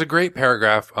 Yes, and there's a great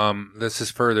paragraph. This is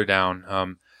further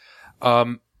down.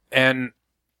 And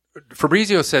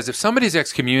Fabrizio says if somebody's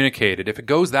excommunicated, if it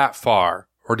goes that far,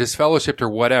 or disfellowshipped or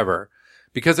whatever,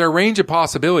 because there are a range of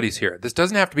possibilities here. This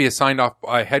doesn't have to be signed off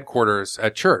by headquarters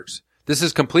at church. This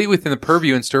is completely within the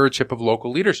purview and stewardship of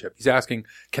local leadership. He's asking,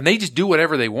 can they just do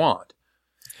whatever they want?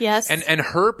 Yes. And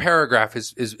her paragraph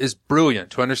is brilliant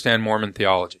to understand Mormon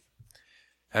theology.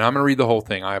 And I'm going to read the whole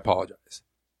thing. I apologize.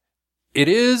 It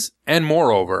is, and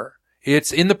moreover,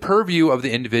 it's in the purview of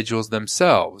the individuals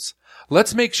themselves.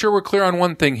 Let's make sure we're clear on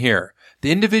one thing here.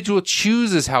 The individual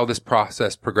chooses how this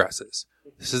process progresses.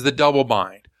 This is the double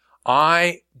bind.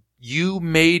 You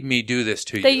made me do this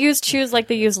to you. They use choose like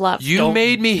they use love. You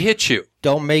made me hit you.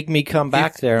 Don't make me come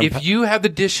back there. If you had the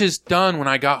dishes done when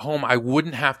I got home, I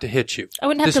wouldn't have to hit you. I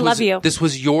wouldn't have to love you. This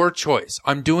was your choice.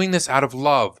 I'm doing this out of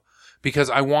love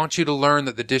because I want you to learn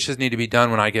that the dishes need to be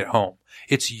done when I get home.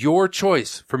 It's your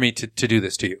choice for me to do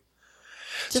this to you.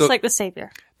 Just like the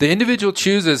Savior. The individual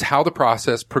chooses how the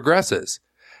process progresses.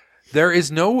 There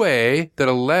is no way that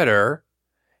a letter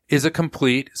is a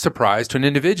complete surprise to an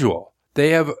individual.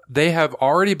 They have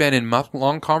already been in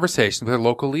month-long conversations with their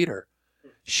local leader.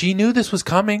 She knew this was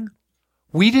coming.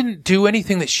 We didn't do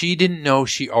anything that she didn't know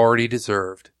she already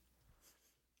deserved.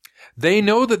 They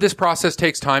know that this process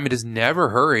takes time. It is never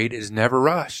hurried. It is never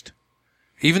rushed.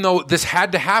 Even though this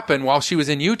had to happen while she was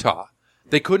in Utah.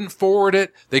 They couldn't forward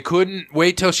it. They couldn't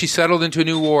wait till she settled into a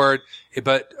new ward.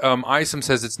 But Isom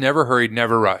says it's never hurried,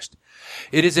 never rushed.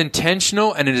 It is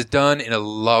intentional, and it is done in a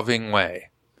loving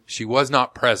way. She was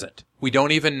not present. We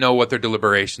don't even know what their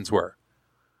deliberations were.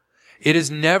 It is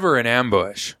never an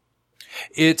ambush.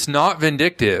 It's not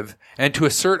vindictive, and to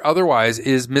assert otherwise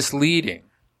is misleading.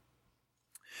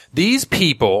 These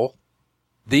people,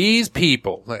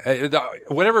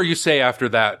 whatever you say after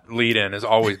that lead-in is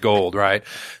always gold, right?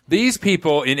 These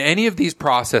people, in any of these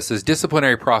processes,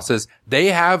 disciplinary process, they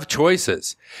have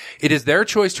choices. It is their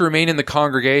choice to remain in the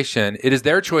congregation. It is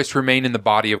their choice to remain in the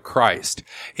body of Christ.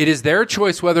 It is their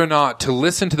choice whether or not to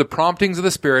listen to the promptings of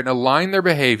the Spirit and align their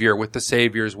behavior with the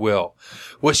Savior's will.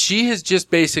 What she has just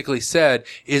basically said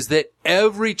is that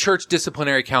every church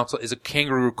disciplinary council is a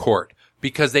kangaroo court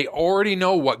because they already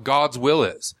know what God's will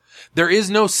is. There is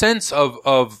no sense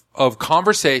of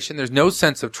conversation. There's no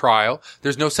sense of trial.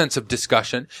 There's no sense of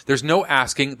discussion. There's no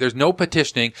asking. There's no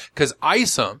petitioning, because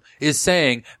Isom is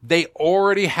saying they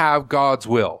already have God's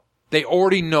will. They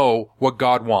already know what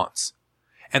God wants.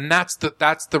 And that's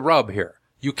the rub here.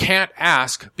 You can't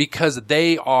ask because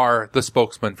they are the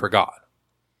spokesman for God.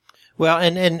 Well,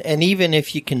 and even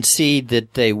if you concede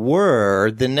that they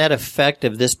were, the net effect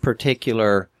of this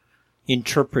particular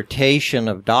interpretation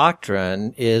of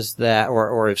doctrine is that,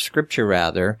 or of scripture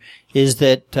rather, is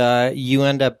that you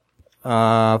end up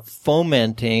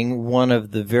fomenting one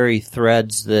of the very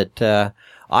threads that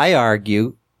I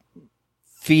argue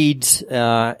feeds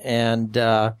and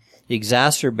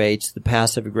exacerbates the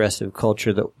passive-aggressive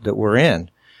culture that we're in.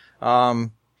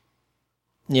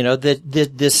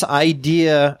 This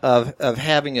idea of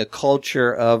having a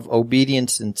culture of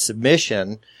obedience and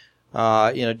submission.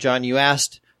 John, you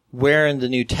asked, where in the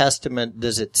New Testament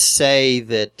does it say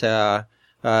that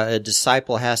a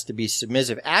disciple has to be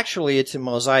submissive? Actually, it's in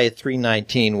Mosiah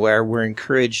 3:19, where we're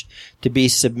encouraged to be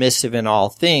submissive in all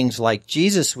things, like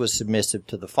Jesus was submissive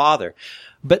to the Father.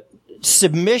 But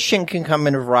submission can come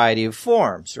in a variety of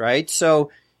forms, right?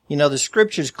 So, the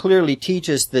scriptures clearly teach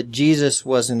us that Jesus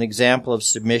was an example of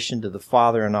submission to the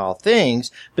Father in all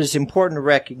things, but it's important to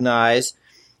recognize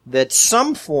that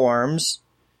some forms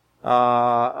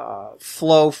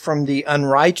flow from the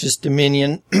unrighteous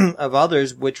dominion of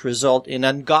others, which result in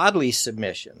ungodly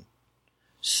submission.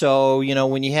 So,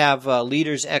 when you have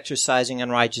leaders exercising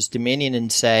unrighteous dominion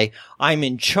and say, I'm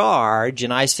in charge,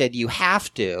 and I said you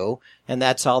have to, and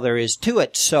that's all there is to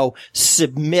it, so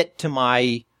submit to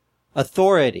my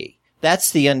authority. That's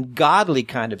the ungodly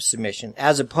kind of submission,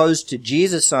 as opposed to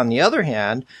Jesus, on the other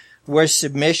hand, where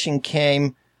submission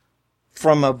came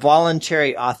from a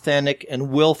voluntary, authentic, and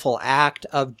willful act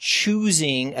of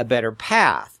choosing a better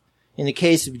path. In the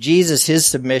case of Jesus, his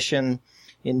submission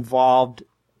involved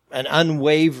an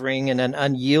unwavering and an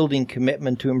unyielding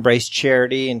commitment to embrace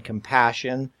charity and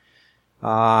compassion,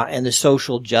 and the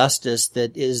social justice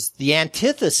that is the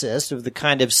antithesis of the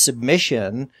kind of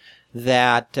submission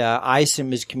that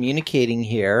Isom is communicating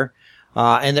here,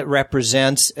 and that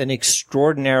represents an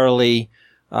extraordinarily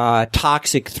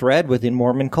toxic thread within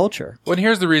Mormon culture. Well, and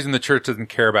here's the reason the church doesn't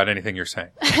care about anything you're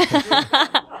saying.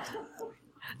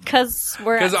 Because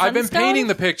I've been painting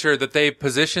the picture that they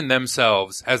position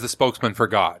themselves as the spokesman for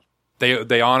God.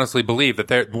 They honestly believe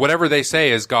that whatever they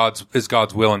say is God's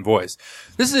will and voice.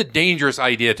 This is a dangerous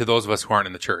idea to those of us who aren't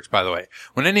in the church, by the way.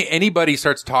 When anybody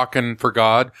starts talking for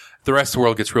God, the rest of the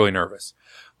world gets really nervous.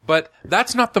 But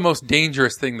that's not the most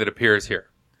dangerous thing that appears here.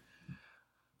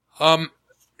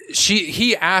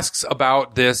 He asks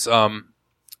about this, Doug's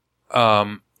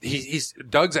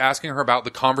asking her about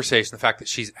the conversation, the fact that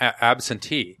she's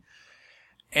absentee.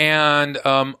 And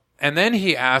then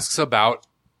he asks about,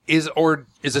 is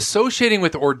associating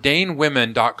with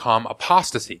ordainedwomen.com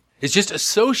apostasy? Is just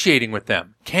associating with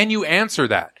them. Can you answer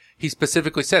that? He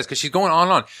specifically says, because she's going on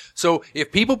and on. So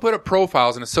if people put up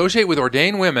profiles and associate with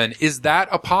ordained women, is that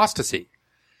apostasy?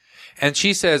 And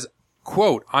she says,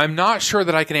 quote, I'm not sure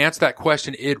that I can answer that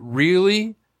question.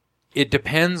 It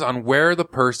depends on where the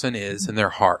person is in their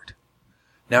heart.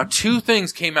 Now, two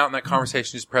things came out in that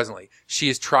conversation just presently. She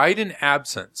is tried in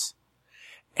absence,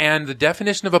 and the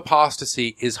definition of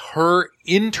apostasy is her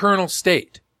internal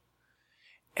state.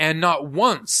 And not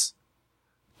once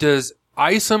does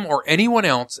Isom or anyone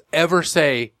else ever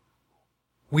say,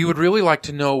 we would really like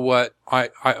to know what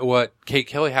Kate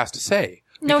Kelly has to say.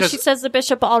 No, because she says the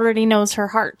bishop already knows her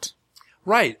heart.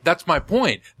 Right. That's my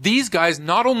point. These guys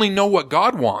not only know what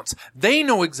God wants, they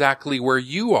know exactly where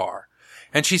you are.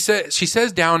 And she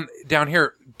says down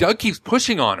here, Doug keeps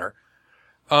pushing on her.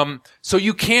 So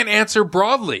you can't answer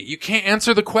broadly. You can't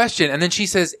answer the question. And then she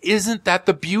says, isn't that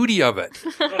the beauty of it?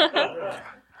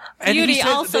 And Beauty he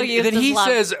says, also used then as he love.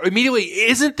 says immediately,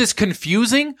 isn't this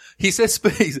confusing? He says,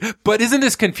 but isn't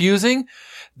this confusing?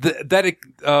 That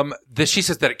she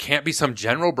says that it can't be some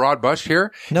general broad brush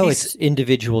here. No, it's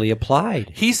individually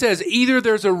applied. He says either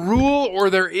there's a rule or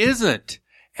there isn't.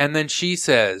 And then she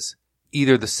says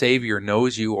either the Savior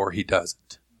knows you or he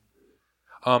doesn't.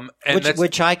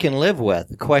 Which I can live with.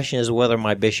 The question is whether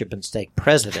my bishop and stake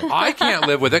president. I can't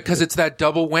live with it because it's that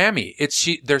double whammy.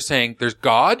 They're saying there's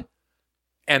God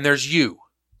and there's you.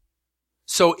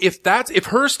 So if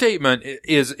her statement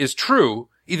is true,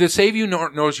 either Savior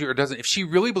knows you or doesn't. If she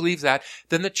really believes that,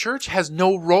 then the church has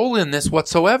no role in this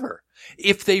whatsoever.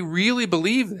 If they really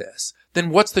believe this,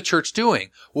 then what's the church doing?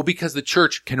 Well, because the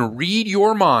church can read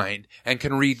your mind and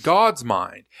can read God's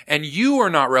mind. And you are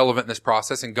not relevant in this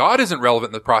process, and God isn't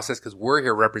relevant in the process because we're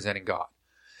here representing God.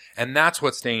 And that's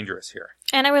what's dangerous here.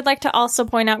 And I would like to also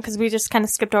point out, because we just kind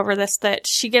of skipped over this, that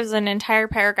she gives an entire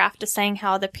paragraph to saying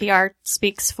how the PR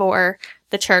speaks for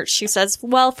the church. She says,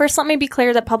 well, first let me be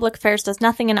clear that Public Affairs does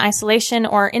nothing in isolation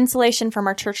or insulation from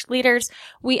our church leaders.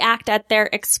 We act at their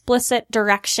explicit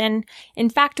direction. In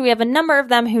fact, we have a number of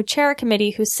them who chair a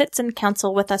committee who sits in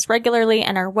council with us regularly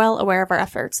and are well aware of our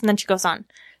efforts. And then she goes on.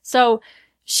 So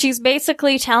she's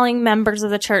basically telling members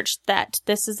of the church that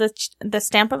this is the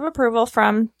stamp of approval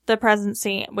from the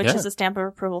presidency, which is a stamp of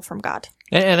approval from God.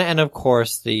 And of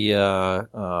course,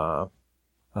 the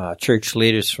church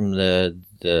leaders from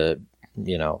the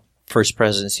first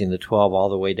presidency and the 12 all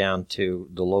the way down to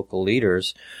the local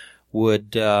leaders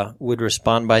would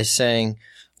respond by saying,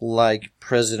 like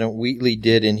President Wheatley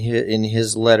did in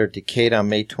his letter to Kate on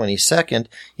May 22nd,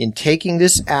 in taking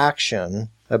this action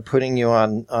of putting you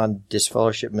on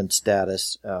disfellowshipment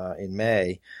status in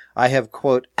May, I have,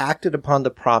 quote, acted upon the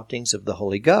promptings of the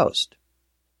Holy Ghost,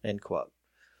 end quote.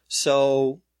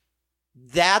 So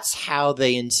that's how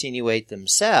they insinuate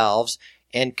themselves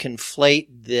and conflate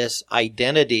this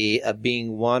identity of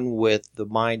being one with the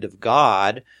mind of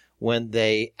God when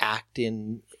they act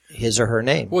in his or her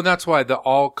name. Well, that's why the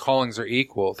all callings are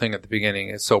equal thing at the beginning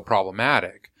is so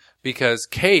problematic. Because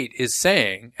Kate is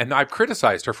saying, and I've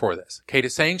criticized her for this, Kate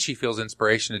is saying she feels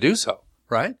inspiration to do so,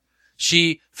 right?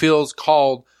 She feels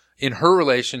called in her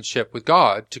relationship with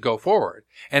God to go forward.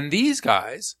 And these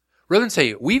guys, rather than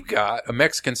say, we've got a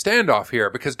Mexican standoff here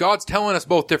because God's telling us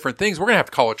both different things, we're going to have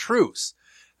to call a truce.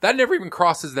 That never even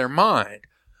crosses their mind.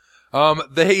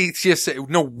 They just say,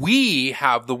 no, we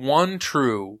have the one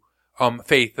true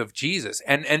faith of Jesus.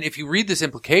 And if you read this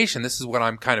implication, this is what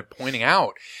I'm kind of pointing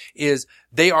out, is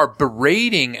they are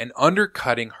berating and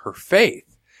undercutting her faith.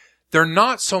 They're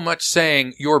not so much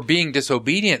saying you're being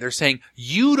disobedient. They're saying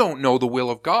you don't know the will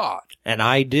of God. And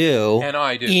I do. And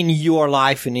I do. In your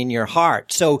life and in your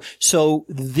heart. So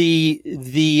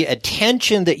the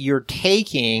attention that you're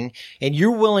taking and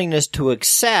your willingness to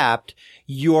accept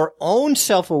your own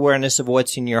self-awareness of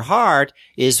what's in your heart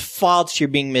is false. You're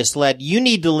being misled. You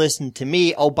need to listen to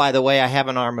me. Oh, by the way, I have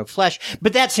an arm of flesh,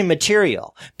 but that's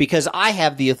immaterial because I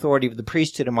have the authority of the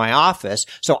priesthood in my office.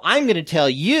 So I'm going to tell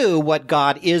you what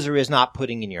God is or is not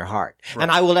putting in your heart. Right.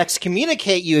 And I will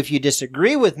excommunicate you if you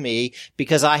disagree with me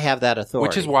because I have that authority.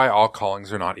 Which is why all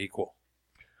callings are not equal.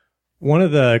 One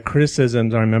of the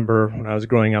criticisms I remember when I was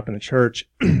growing up in the church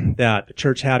that the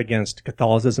church had against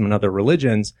Catholicism and other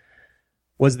religions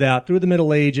was that through the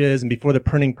Middle Ages and before the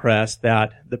printing press,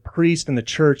 that the priest and the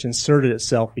church inserted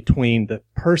itself between the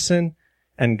person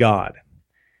and God.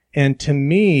 And to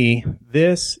me,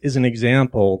 this is an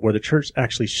example where the church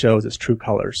actually shows its true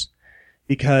colors.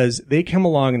 Because they come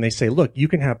along and they say, look, you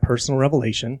can have personal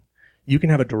revelation, you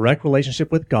can have a direct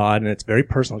relationship with God, and it's very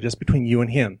personal, just between you and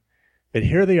Him. But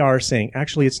here they are saying,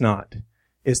 actually, it's not.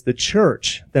 It's the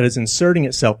church that is inserting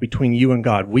itself between you and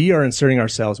God. We are inserting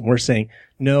ourselves, and we're saying,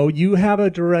 no, you have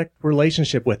a direct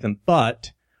relationship with Him,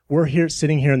 but we're here,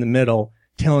 sitting here in the middle,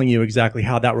 telling you exactly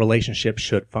how that relationship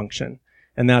should function.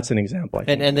 And that's an example, I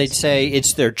think. And they'd say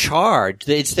it's their charge.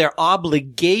 It's their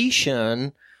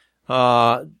obligation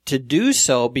to do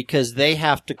so because they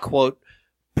have to, quote,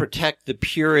 protect the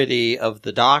purity of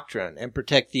the doctrine and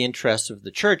protect the interests of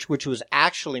the church, which was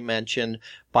actually mentioned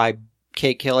by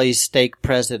Kate Kelly's stake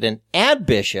president and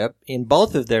bishop in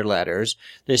both of their letters.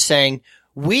 They're saying,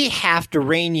 we have to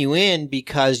rein you in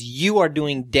because you are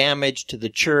doing damage to the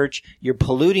church. You're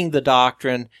polluting the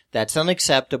doctrine. That's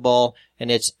unacceptable.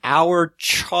 And it's our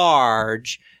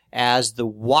charge as the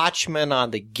watchman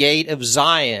on the gate of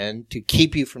Zion to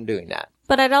keep you from doing that.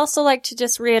 But I'd also like to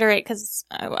just reiterate, because,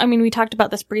 I mean, we talked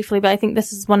about this briefly, but I think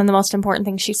this is one of the most important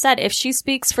things she said. If she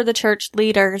speaks for the church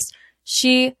leaders,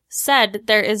 she said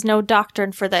there is no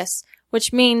doctrine for this.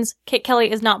 which means Kate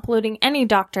Kelly is not polluting any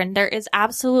doctrine. There is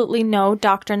absolutely no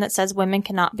doctrine that says women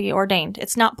cannot be ordained.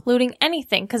 It's not polluting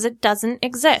anything because it doesn't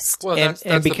exist. Well, that's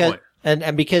and the because point.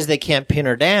 and because they can't pin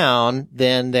her down,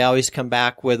 then they always come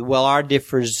back with, well, our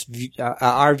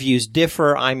views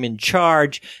differ. I'm in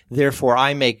charge. Therefore,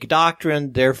 I make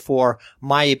doctrine. Therefore,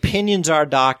 my opinions are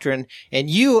doctrine.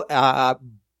 And you,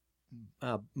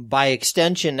 by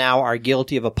extension now are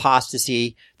guilty of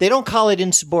apostasy. They don't call it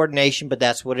insubordination, but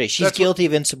that's what it is. She's guilty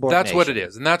of insubordination. That's what it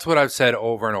is. And that's what I've said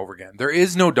over and over again. There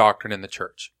is no doctrine in the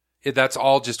church. That's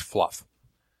all just fluff.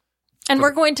 And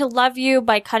we're going to love you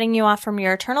by cutting you off from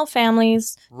your eternal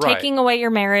families, Right. taking away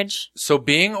your marriage. So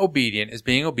being obedient is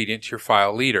being obedient to your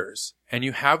file leaders. And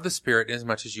you have the Spirit as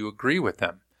much as you agree with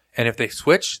them. And if they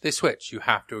switch, they switch. You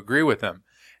have to agree with them.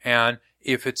 And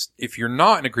if you're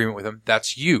not in agreement with them,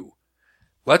 that's you.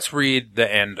 Let's read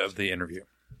the end of the interview.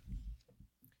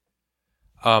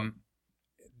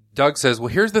 Doug says, well,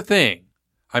 here's the thing.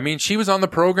 I mean, she was on the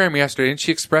program yesterday and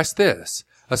she expressed this.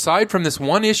 Aside from this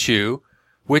one issue,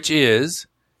 which is,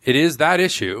 it is that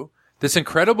issue, this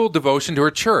incredible devotion to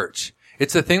her church.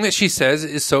 It's the thing that she says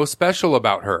is so special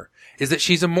about her, is that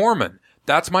she's a Mormon.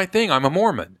 That's my thing. I'm a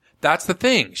Mormon. That's the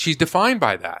thing. She's defined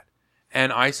by that.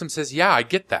 And Isom says, yeah, I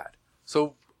get that.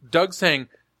 So Doug's saying,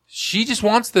 she just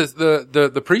wants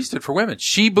the priesthood for women.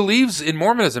 She believes in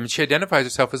Mormonism and she identifies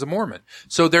herself as a Mormon.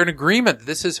 So they're in agreement that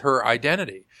this is her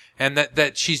identity and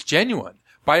that she's genuine.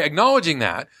 By acknowledging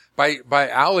that, by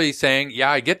Allie saying,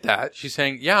 yeah, I get that, she's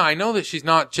saying, yeah, I know that she's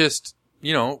not just,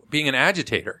 being an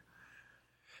agitator.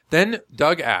 Then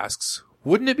Doug asks,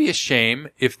 wouldn't it be a shame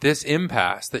if this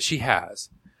impasse that she has,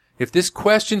 if this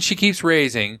question she keeps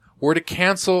raising were to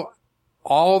cancel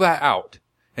all that out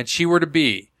and she were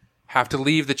to have to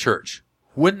leave the church?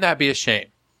 Wouldn't that be a shame?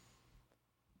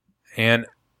 And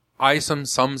Isom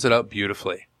sums it up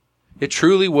beautifully. It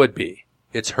truly would be.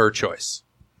 It's her choice.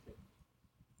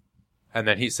 And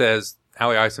then he says,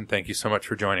 Allie Isom, thank you so much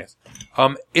for joining us.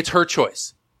 It's her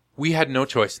choice. We had no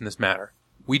choice in this matter.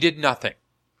 We did nothing.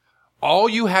 All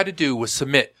you had to do was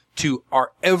submit to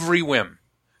our every whim,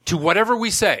 to whatever we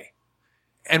say.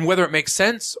 And whether it makes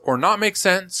sense or not make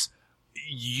sense,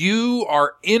 you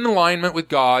are in alignment with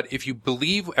God if you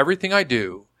believe everything I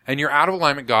do, and you're out of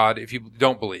alignment with God if you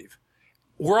don't believe.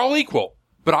 We're all equal,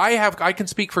 but I can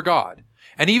speak for God.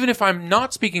 And even if I'm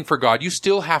not speaking for God, you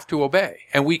still have to obey,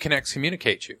 and we can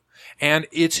excommunicate you. And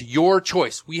it's your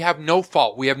choice. We have no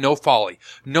fault. We have no folly.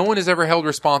 No one is ever held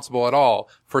responsible at all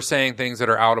for saying things that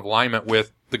are out of alignment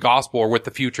with the gospel or with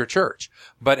the future church.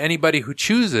 But anybody who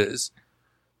chooses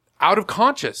out of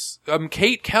conscience,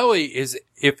 Kate Kelly is,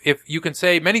 if you can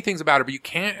say many things about her, but you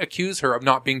can't accuse her of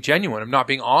not being genuine, of not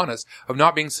being honest, of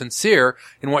not being sincere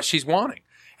in what she's wanting.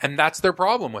 And that's their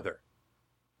problem with her.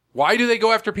 Why do they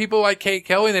go after people like Kate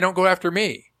Kelly and they don't go after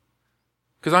me?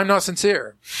 Because I'm not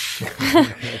sincere.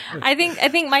 I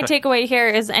think my takeaway here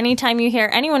is anytime you hear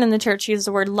anyone in the church use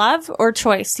the word love or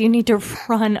choice, you need to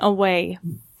run away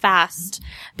fast,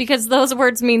 because those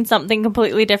words mean something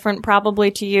completely different probably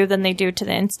to you than they do to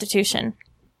the institution.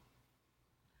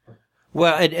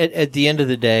 Well, at the end of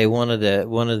the day, one of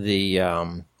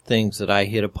the things that I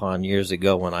hit upon years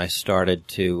ago when I started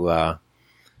to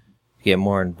get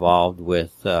more involved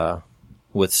with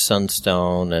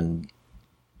Sunstone and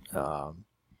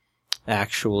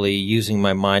actually using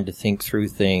my mind to think through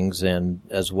things, and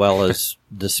as well as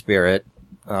the Spirit,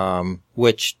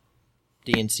 which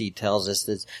DNC tells us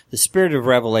that the spirit of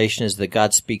revelation is that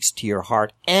God speaks to your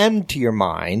heart and to your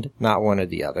mind, not one or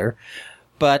the other.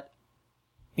 But,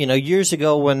 years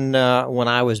ago when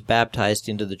I was baptized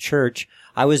into the church,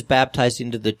 I was baptized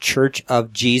into the Church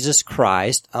of Jesus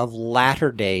Christ of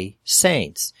Latter-day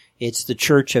Saints. It's the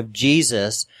Church of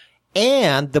Jesus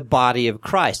and the body of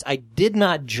Christ. I did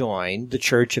not join the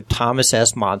Church of Thomas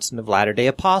S. Monson of Latter-day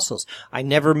Apostles. I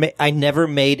never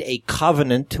made a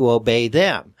covenant to obey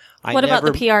them. What about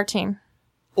the PR team?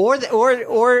 Or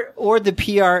the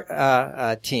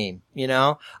PR team,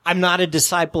 I'm not a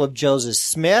disciple of Joseph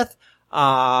Smith.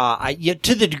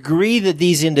 To the degree that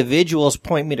these individuals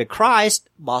point me to Christ,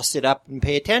 I'll sit up and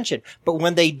pay attention. But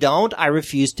when they don't, I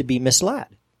refuse to be misled.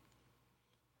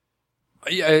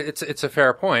 Yeah, it's a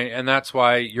fair point, and that's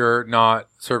why you're not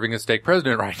serving as stake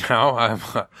president right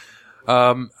now.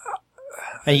 And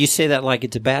you say that like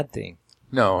it's a bad thing.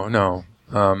 No.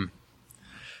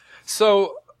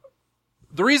 So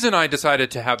the reason I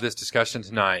decided to have this discussion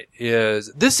tonight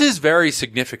is this is very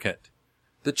significant.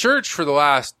 The church for the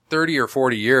last 30 or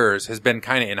 40 years has been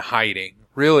kind of in hiding,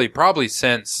 really, probably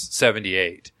since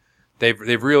 78.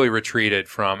 They've really retreated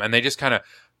from, and they just kind of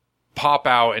pop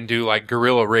out and do like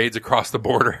guerrilla raids across the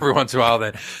border every once in a while,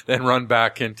 then run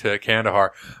back into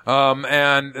Kandahar.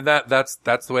 And that's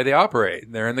the way they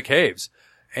operate. They're in the caves.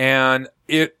 And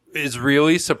it is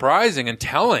really surprising and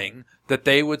telling that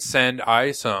they would send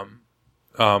Isom,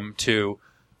 to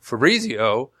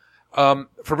Fabrizio.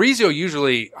 Fabrizio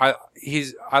usually,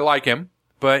 I like him,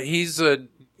 but he's a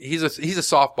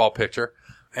softball pitcher.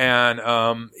 And,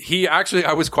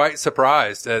 I was quite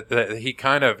surprised that he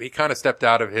kind of stepped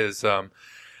out of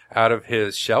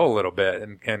his shell a little bit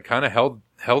and kind of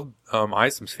held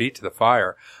Isom's feet to the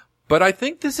fire. But I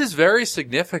think this is very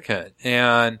significant,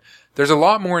 and there's a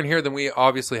lot more in here than we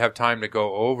obviously have time to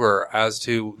go over as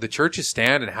to the church's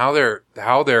stand and how they're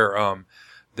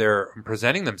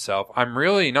presenting themselves. I'm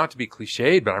really, not to be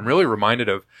cliched, but I'm really reminded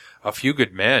of A Few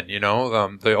Good Men,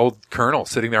 the old colonel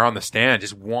sitting there on the stand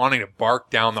just wanting to bark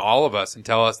down to all of us and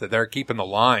tell us that they're keeping the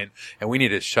line and we need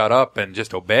to shut up and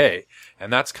just obey.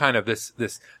 And that's kind of this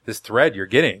thread you're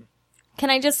getting. Can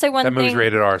I just say one thing? That movie's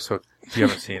rated R, so if you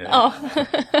haven't seen it.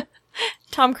 Oh.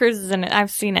 Tom Cruise is in it. I've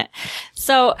seen it.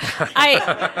 So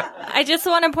I just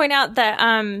want to point out that,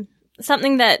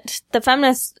 something that the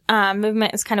feminist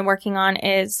movement is kind of working on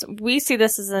is we see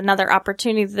this as another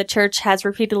opportunity. The church has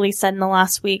repeatedly said in the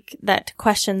last week that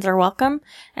questions are welcome.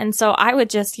 And so I would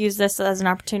just use this as an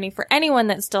opportunity for anyone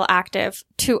that's still active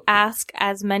to ask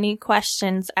as many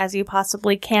questions as you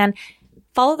possibly can.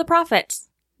 Follow the prophets.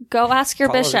 Go ask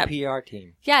your bishop. The PR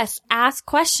team. Yes, ask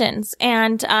questions.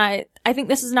 And I think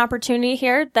this is an opportunity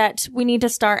here that we need to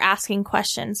start asking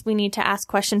questions. We need to ask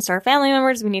questions to our family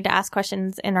members. We need to ask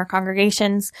questions in our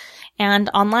congregations and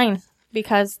online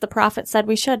because the prophet said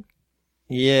we should.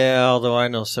 Yeah, although I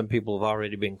know some people have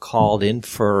already been called in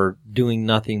for doing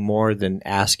nothing more than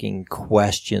asking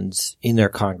questions in their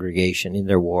congregation, in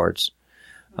their wards.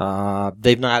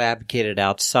 They've not advocated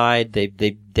outside.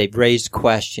 They've raised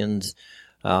questions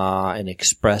and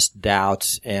expressed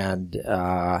doubts and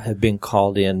have been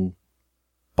called in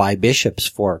by bishops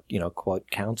for, quote,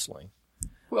 counseling.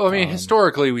 Well, I mean,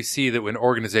 historically, we see that when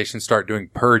organizations start doing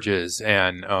purges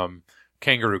and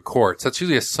kangaroo courts, that's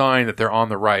usually a sign that they're on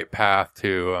the right path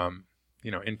to,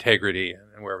 integrity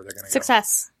and wherever they're going to go.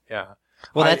 Success. Yeah.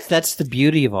 Well, that's the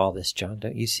beauty of all this, John,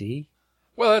 don't you see?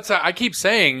 Well, I keep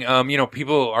saying,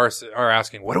 people are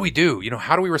asking, what do we do?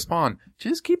 How do we respond?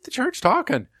 Just keep the church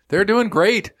talking. They're doing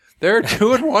great. They're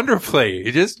doing wonderfully.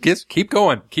 You just keep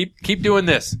going. Keep doing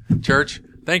this, church.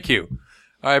 Thank you.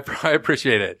 I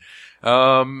appreciate it.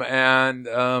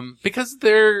 Because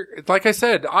they're, like I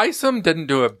said, Isom didn't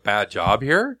do a bad job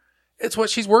here. It's what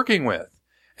she's working with.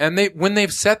 And when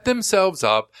they've set themselves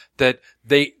up that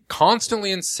they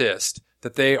constantly insist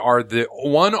that they are the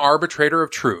one arbitrator of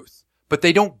truth, but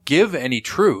they don't give any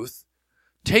truth,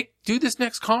 do this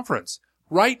next conference.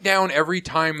 Write down every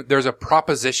time there's a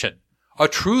proposition, a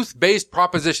truth-based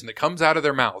proposition that comes out of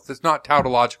their mouth. It's not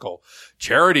tautological.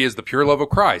 Charity is the pure love of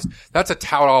Christ. That's a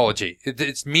tautology.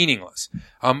 It's meaningless.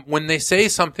 When they say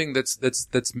something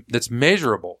that's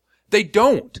measurable, they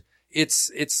don't.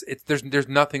 There's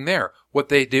nothing there. What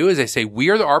they do is they say, we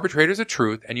are the arbitrators of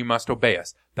truth and you must obey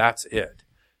us. That's it.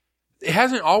 It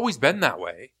hasn't always been that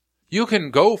way. You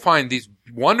can go find these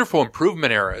wonderful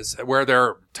improvement eras where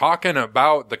they're talking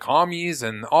about the commies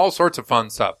and all sorts of fun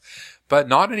stuff, but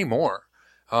not anymore.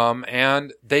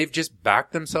 And they've just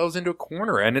backed themselves into a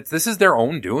corner, and this is their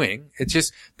own doing. It's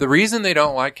just the reason they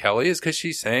don't like Kelly is because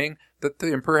she's saying that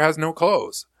the emperor has no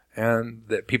clothes, and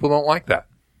that people don't like that.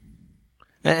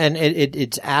 And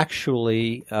it's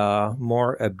actually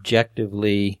more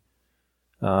objectively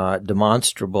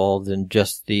demonstrable than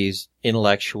just these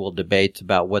intellectual debates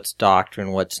about what's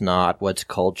doctrine, what's not, what's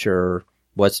culture,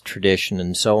 what's tradition,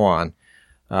 and so on.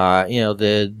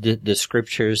 The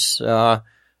scriptures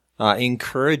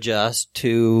encourage us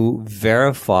to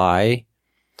verify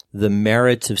the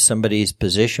merits of somebody's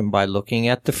position by looking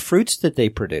at the fruits that they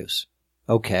produce.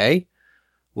 Okay.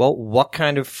 Well, what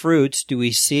kind of fruits do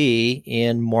we see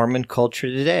in Mormon culture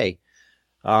today?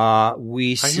 I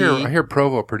hear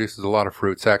Provo produces a lot of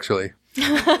fruits, actually.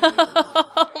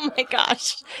 Oh my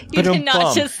gosh. You did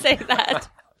not just say that.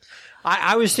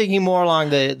 I was thinking more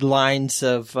along the lines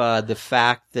of the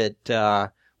fact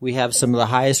that we have some of the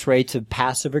highest rates of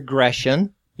passive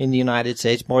aggression in the United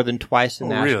States, more than twice the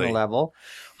national level.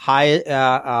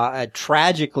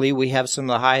 Tragically, we have some of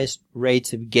the highest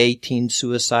rates of gay teen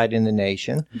suicide in the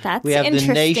nation. That's we have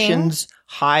interesting. The nation's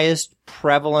highest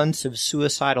prevalence of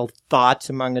suicidal thoughts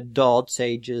among adults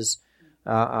ages,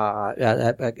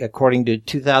 according to a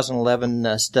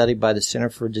 2011 study by the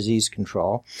Center for Disease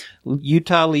Control.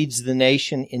 Utah leads the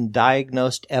nation in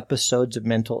diagnosed episodes of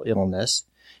mental illness.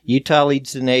 Utah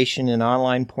leads the nation in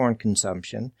online porn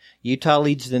consumption. Utah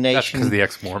leads the nation. That's because of the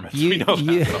ex-Mormons. We know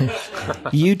that.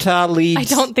 Utah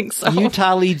leads. I don't think so.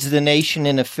 Utah leads the nation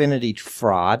in affinity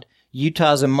fraud.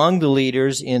 Utah's among the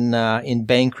leaders in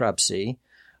bankruptcy.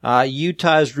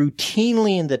 Utah is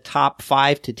routinely in the top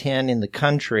 5 to 10 in the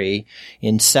country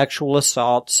in sexual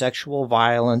assault, sexual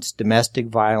violence, domestic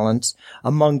violence,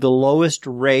 among the lowest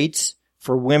rates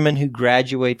for women who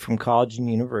graduate from college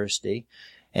and university,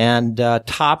 and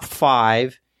top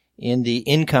 5 in the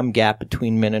income gap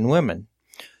between men and women.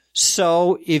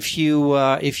 So if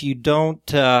you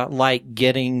don't like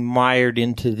getting mired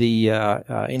into the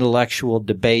intellectual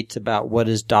debates about what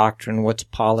is doctrine, what's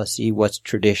policy, what's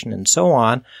tradition, and so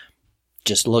on,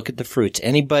 just look at the fruits.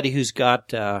 Anybody who's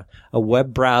got a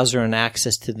web browser and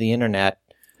access to the internet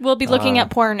We'll be looking at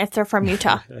porn if they're from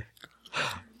Utah.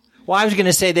 Well, I was going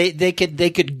to say they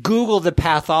could Google the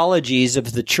pathologies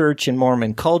of the church and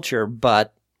Mormon culture,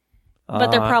 but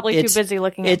But they're probably too busy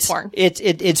looking at porn.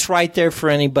 It's right there for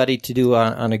anybody to do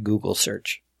on a Google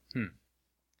search.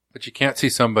 But you can't see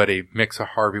somebody mix a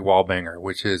Harvey Wallbanger,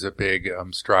 which is a big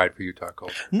stride for Utah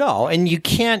culture. No, and you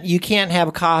can't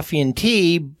have coffee and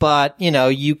tea, but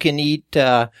you can eat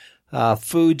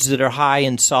foods that are high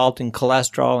in salt and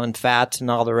cholesterol and fats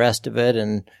and all the rest of it,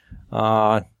 and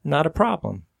not a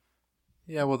problem.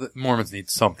 Yeah, well, the Mormons need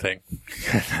something,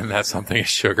 and that something is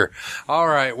sugar. All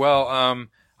right, well,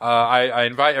 I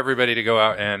invite everybody to go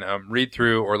out and read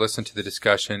through or listen to the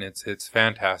discussion. It's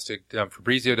fantastic.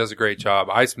 Fabrizio does a great job.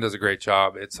 Eisman does a great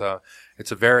job. It's a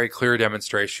very clear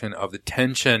demonstration of the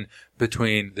tension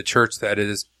between the church that it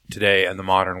is today and the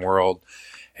modern world.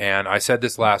 And I said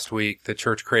this last week, the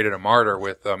church created a martyr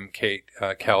with Kate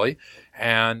Kelly,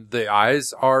 and the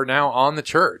eyes are now on the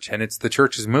church, and it's the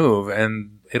church's move,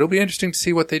 and it'll be interesting to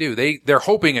see what they do. They're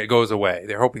hoping it goes away.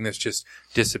 They're hoping this just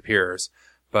disappears.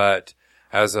 But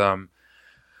as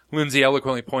Lindsay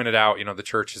eloquently pointed out, the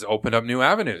church has opened up new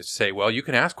avenues to say, well, you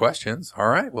can ask questions. All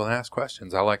right, we'll ask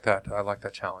questions. I like that. I like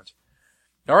that challenge.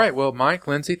 All right, well, Mike,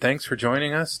 Lindsay, thanks for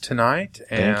joining us tonight.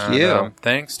 Thank you.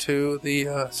 Thanks to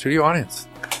the studio audience.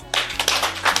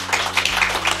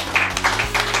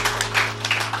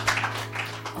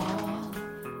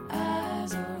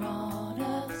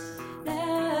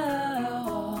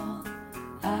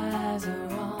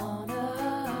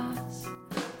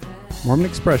 Mormon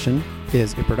Expression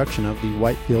is a production of the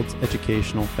Whitefields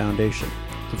Educational Foundation.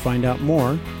 To find out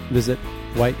more, visit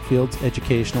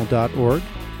whitefieldseducational.org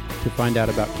to find out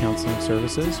about counseling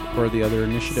services or the other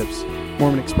initiatives.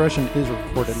 Mormon Expression is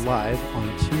recorded live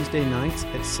on Tuesday nights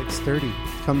at 6:30.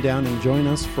 Come down and join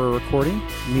us for a recording,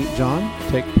 meet John,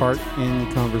 take part in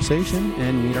the conversation,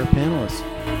 and meet our panelists.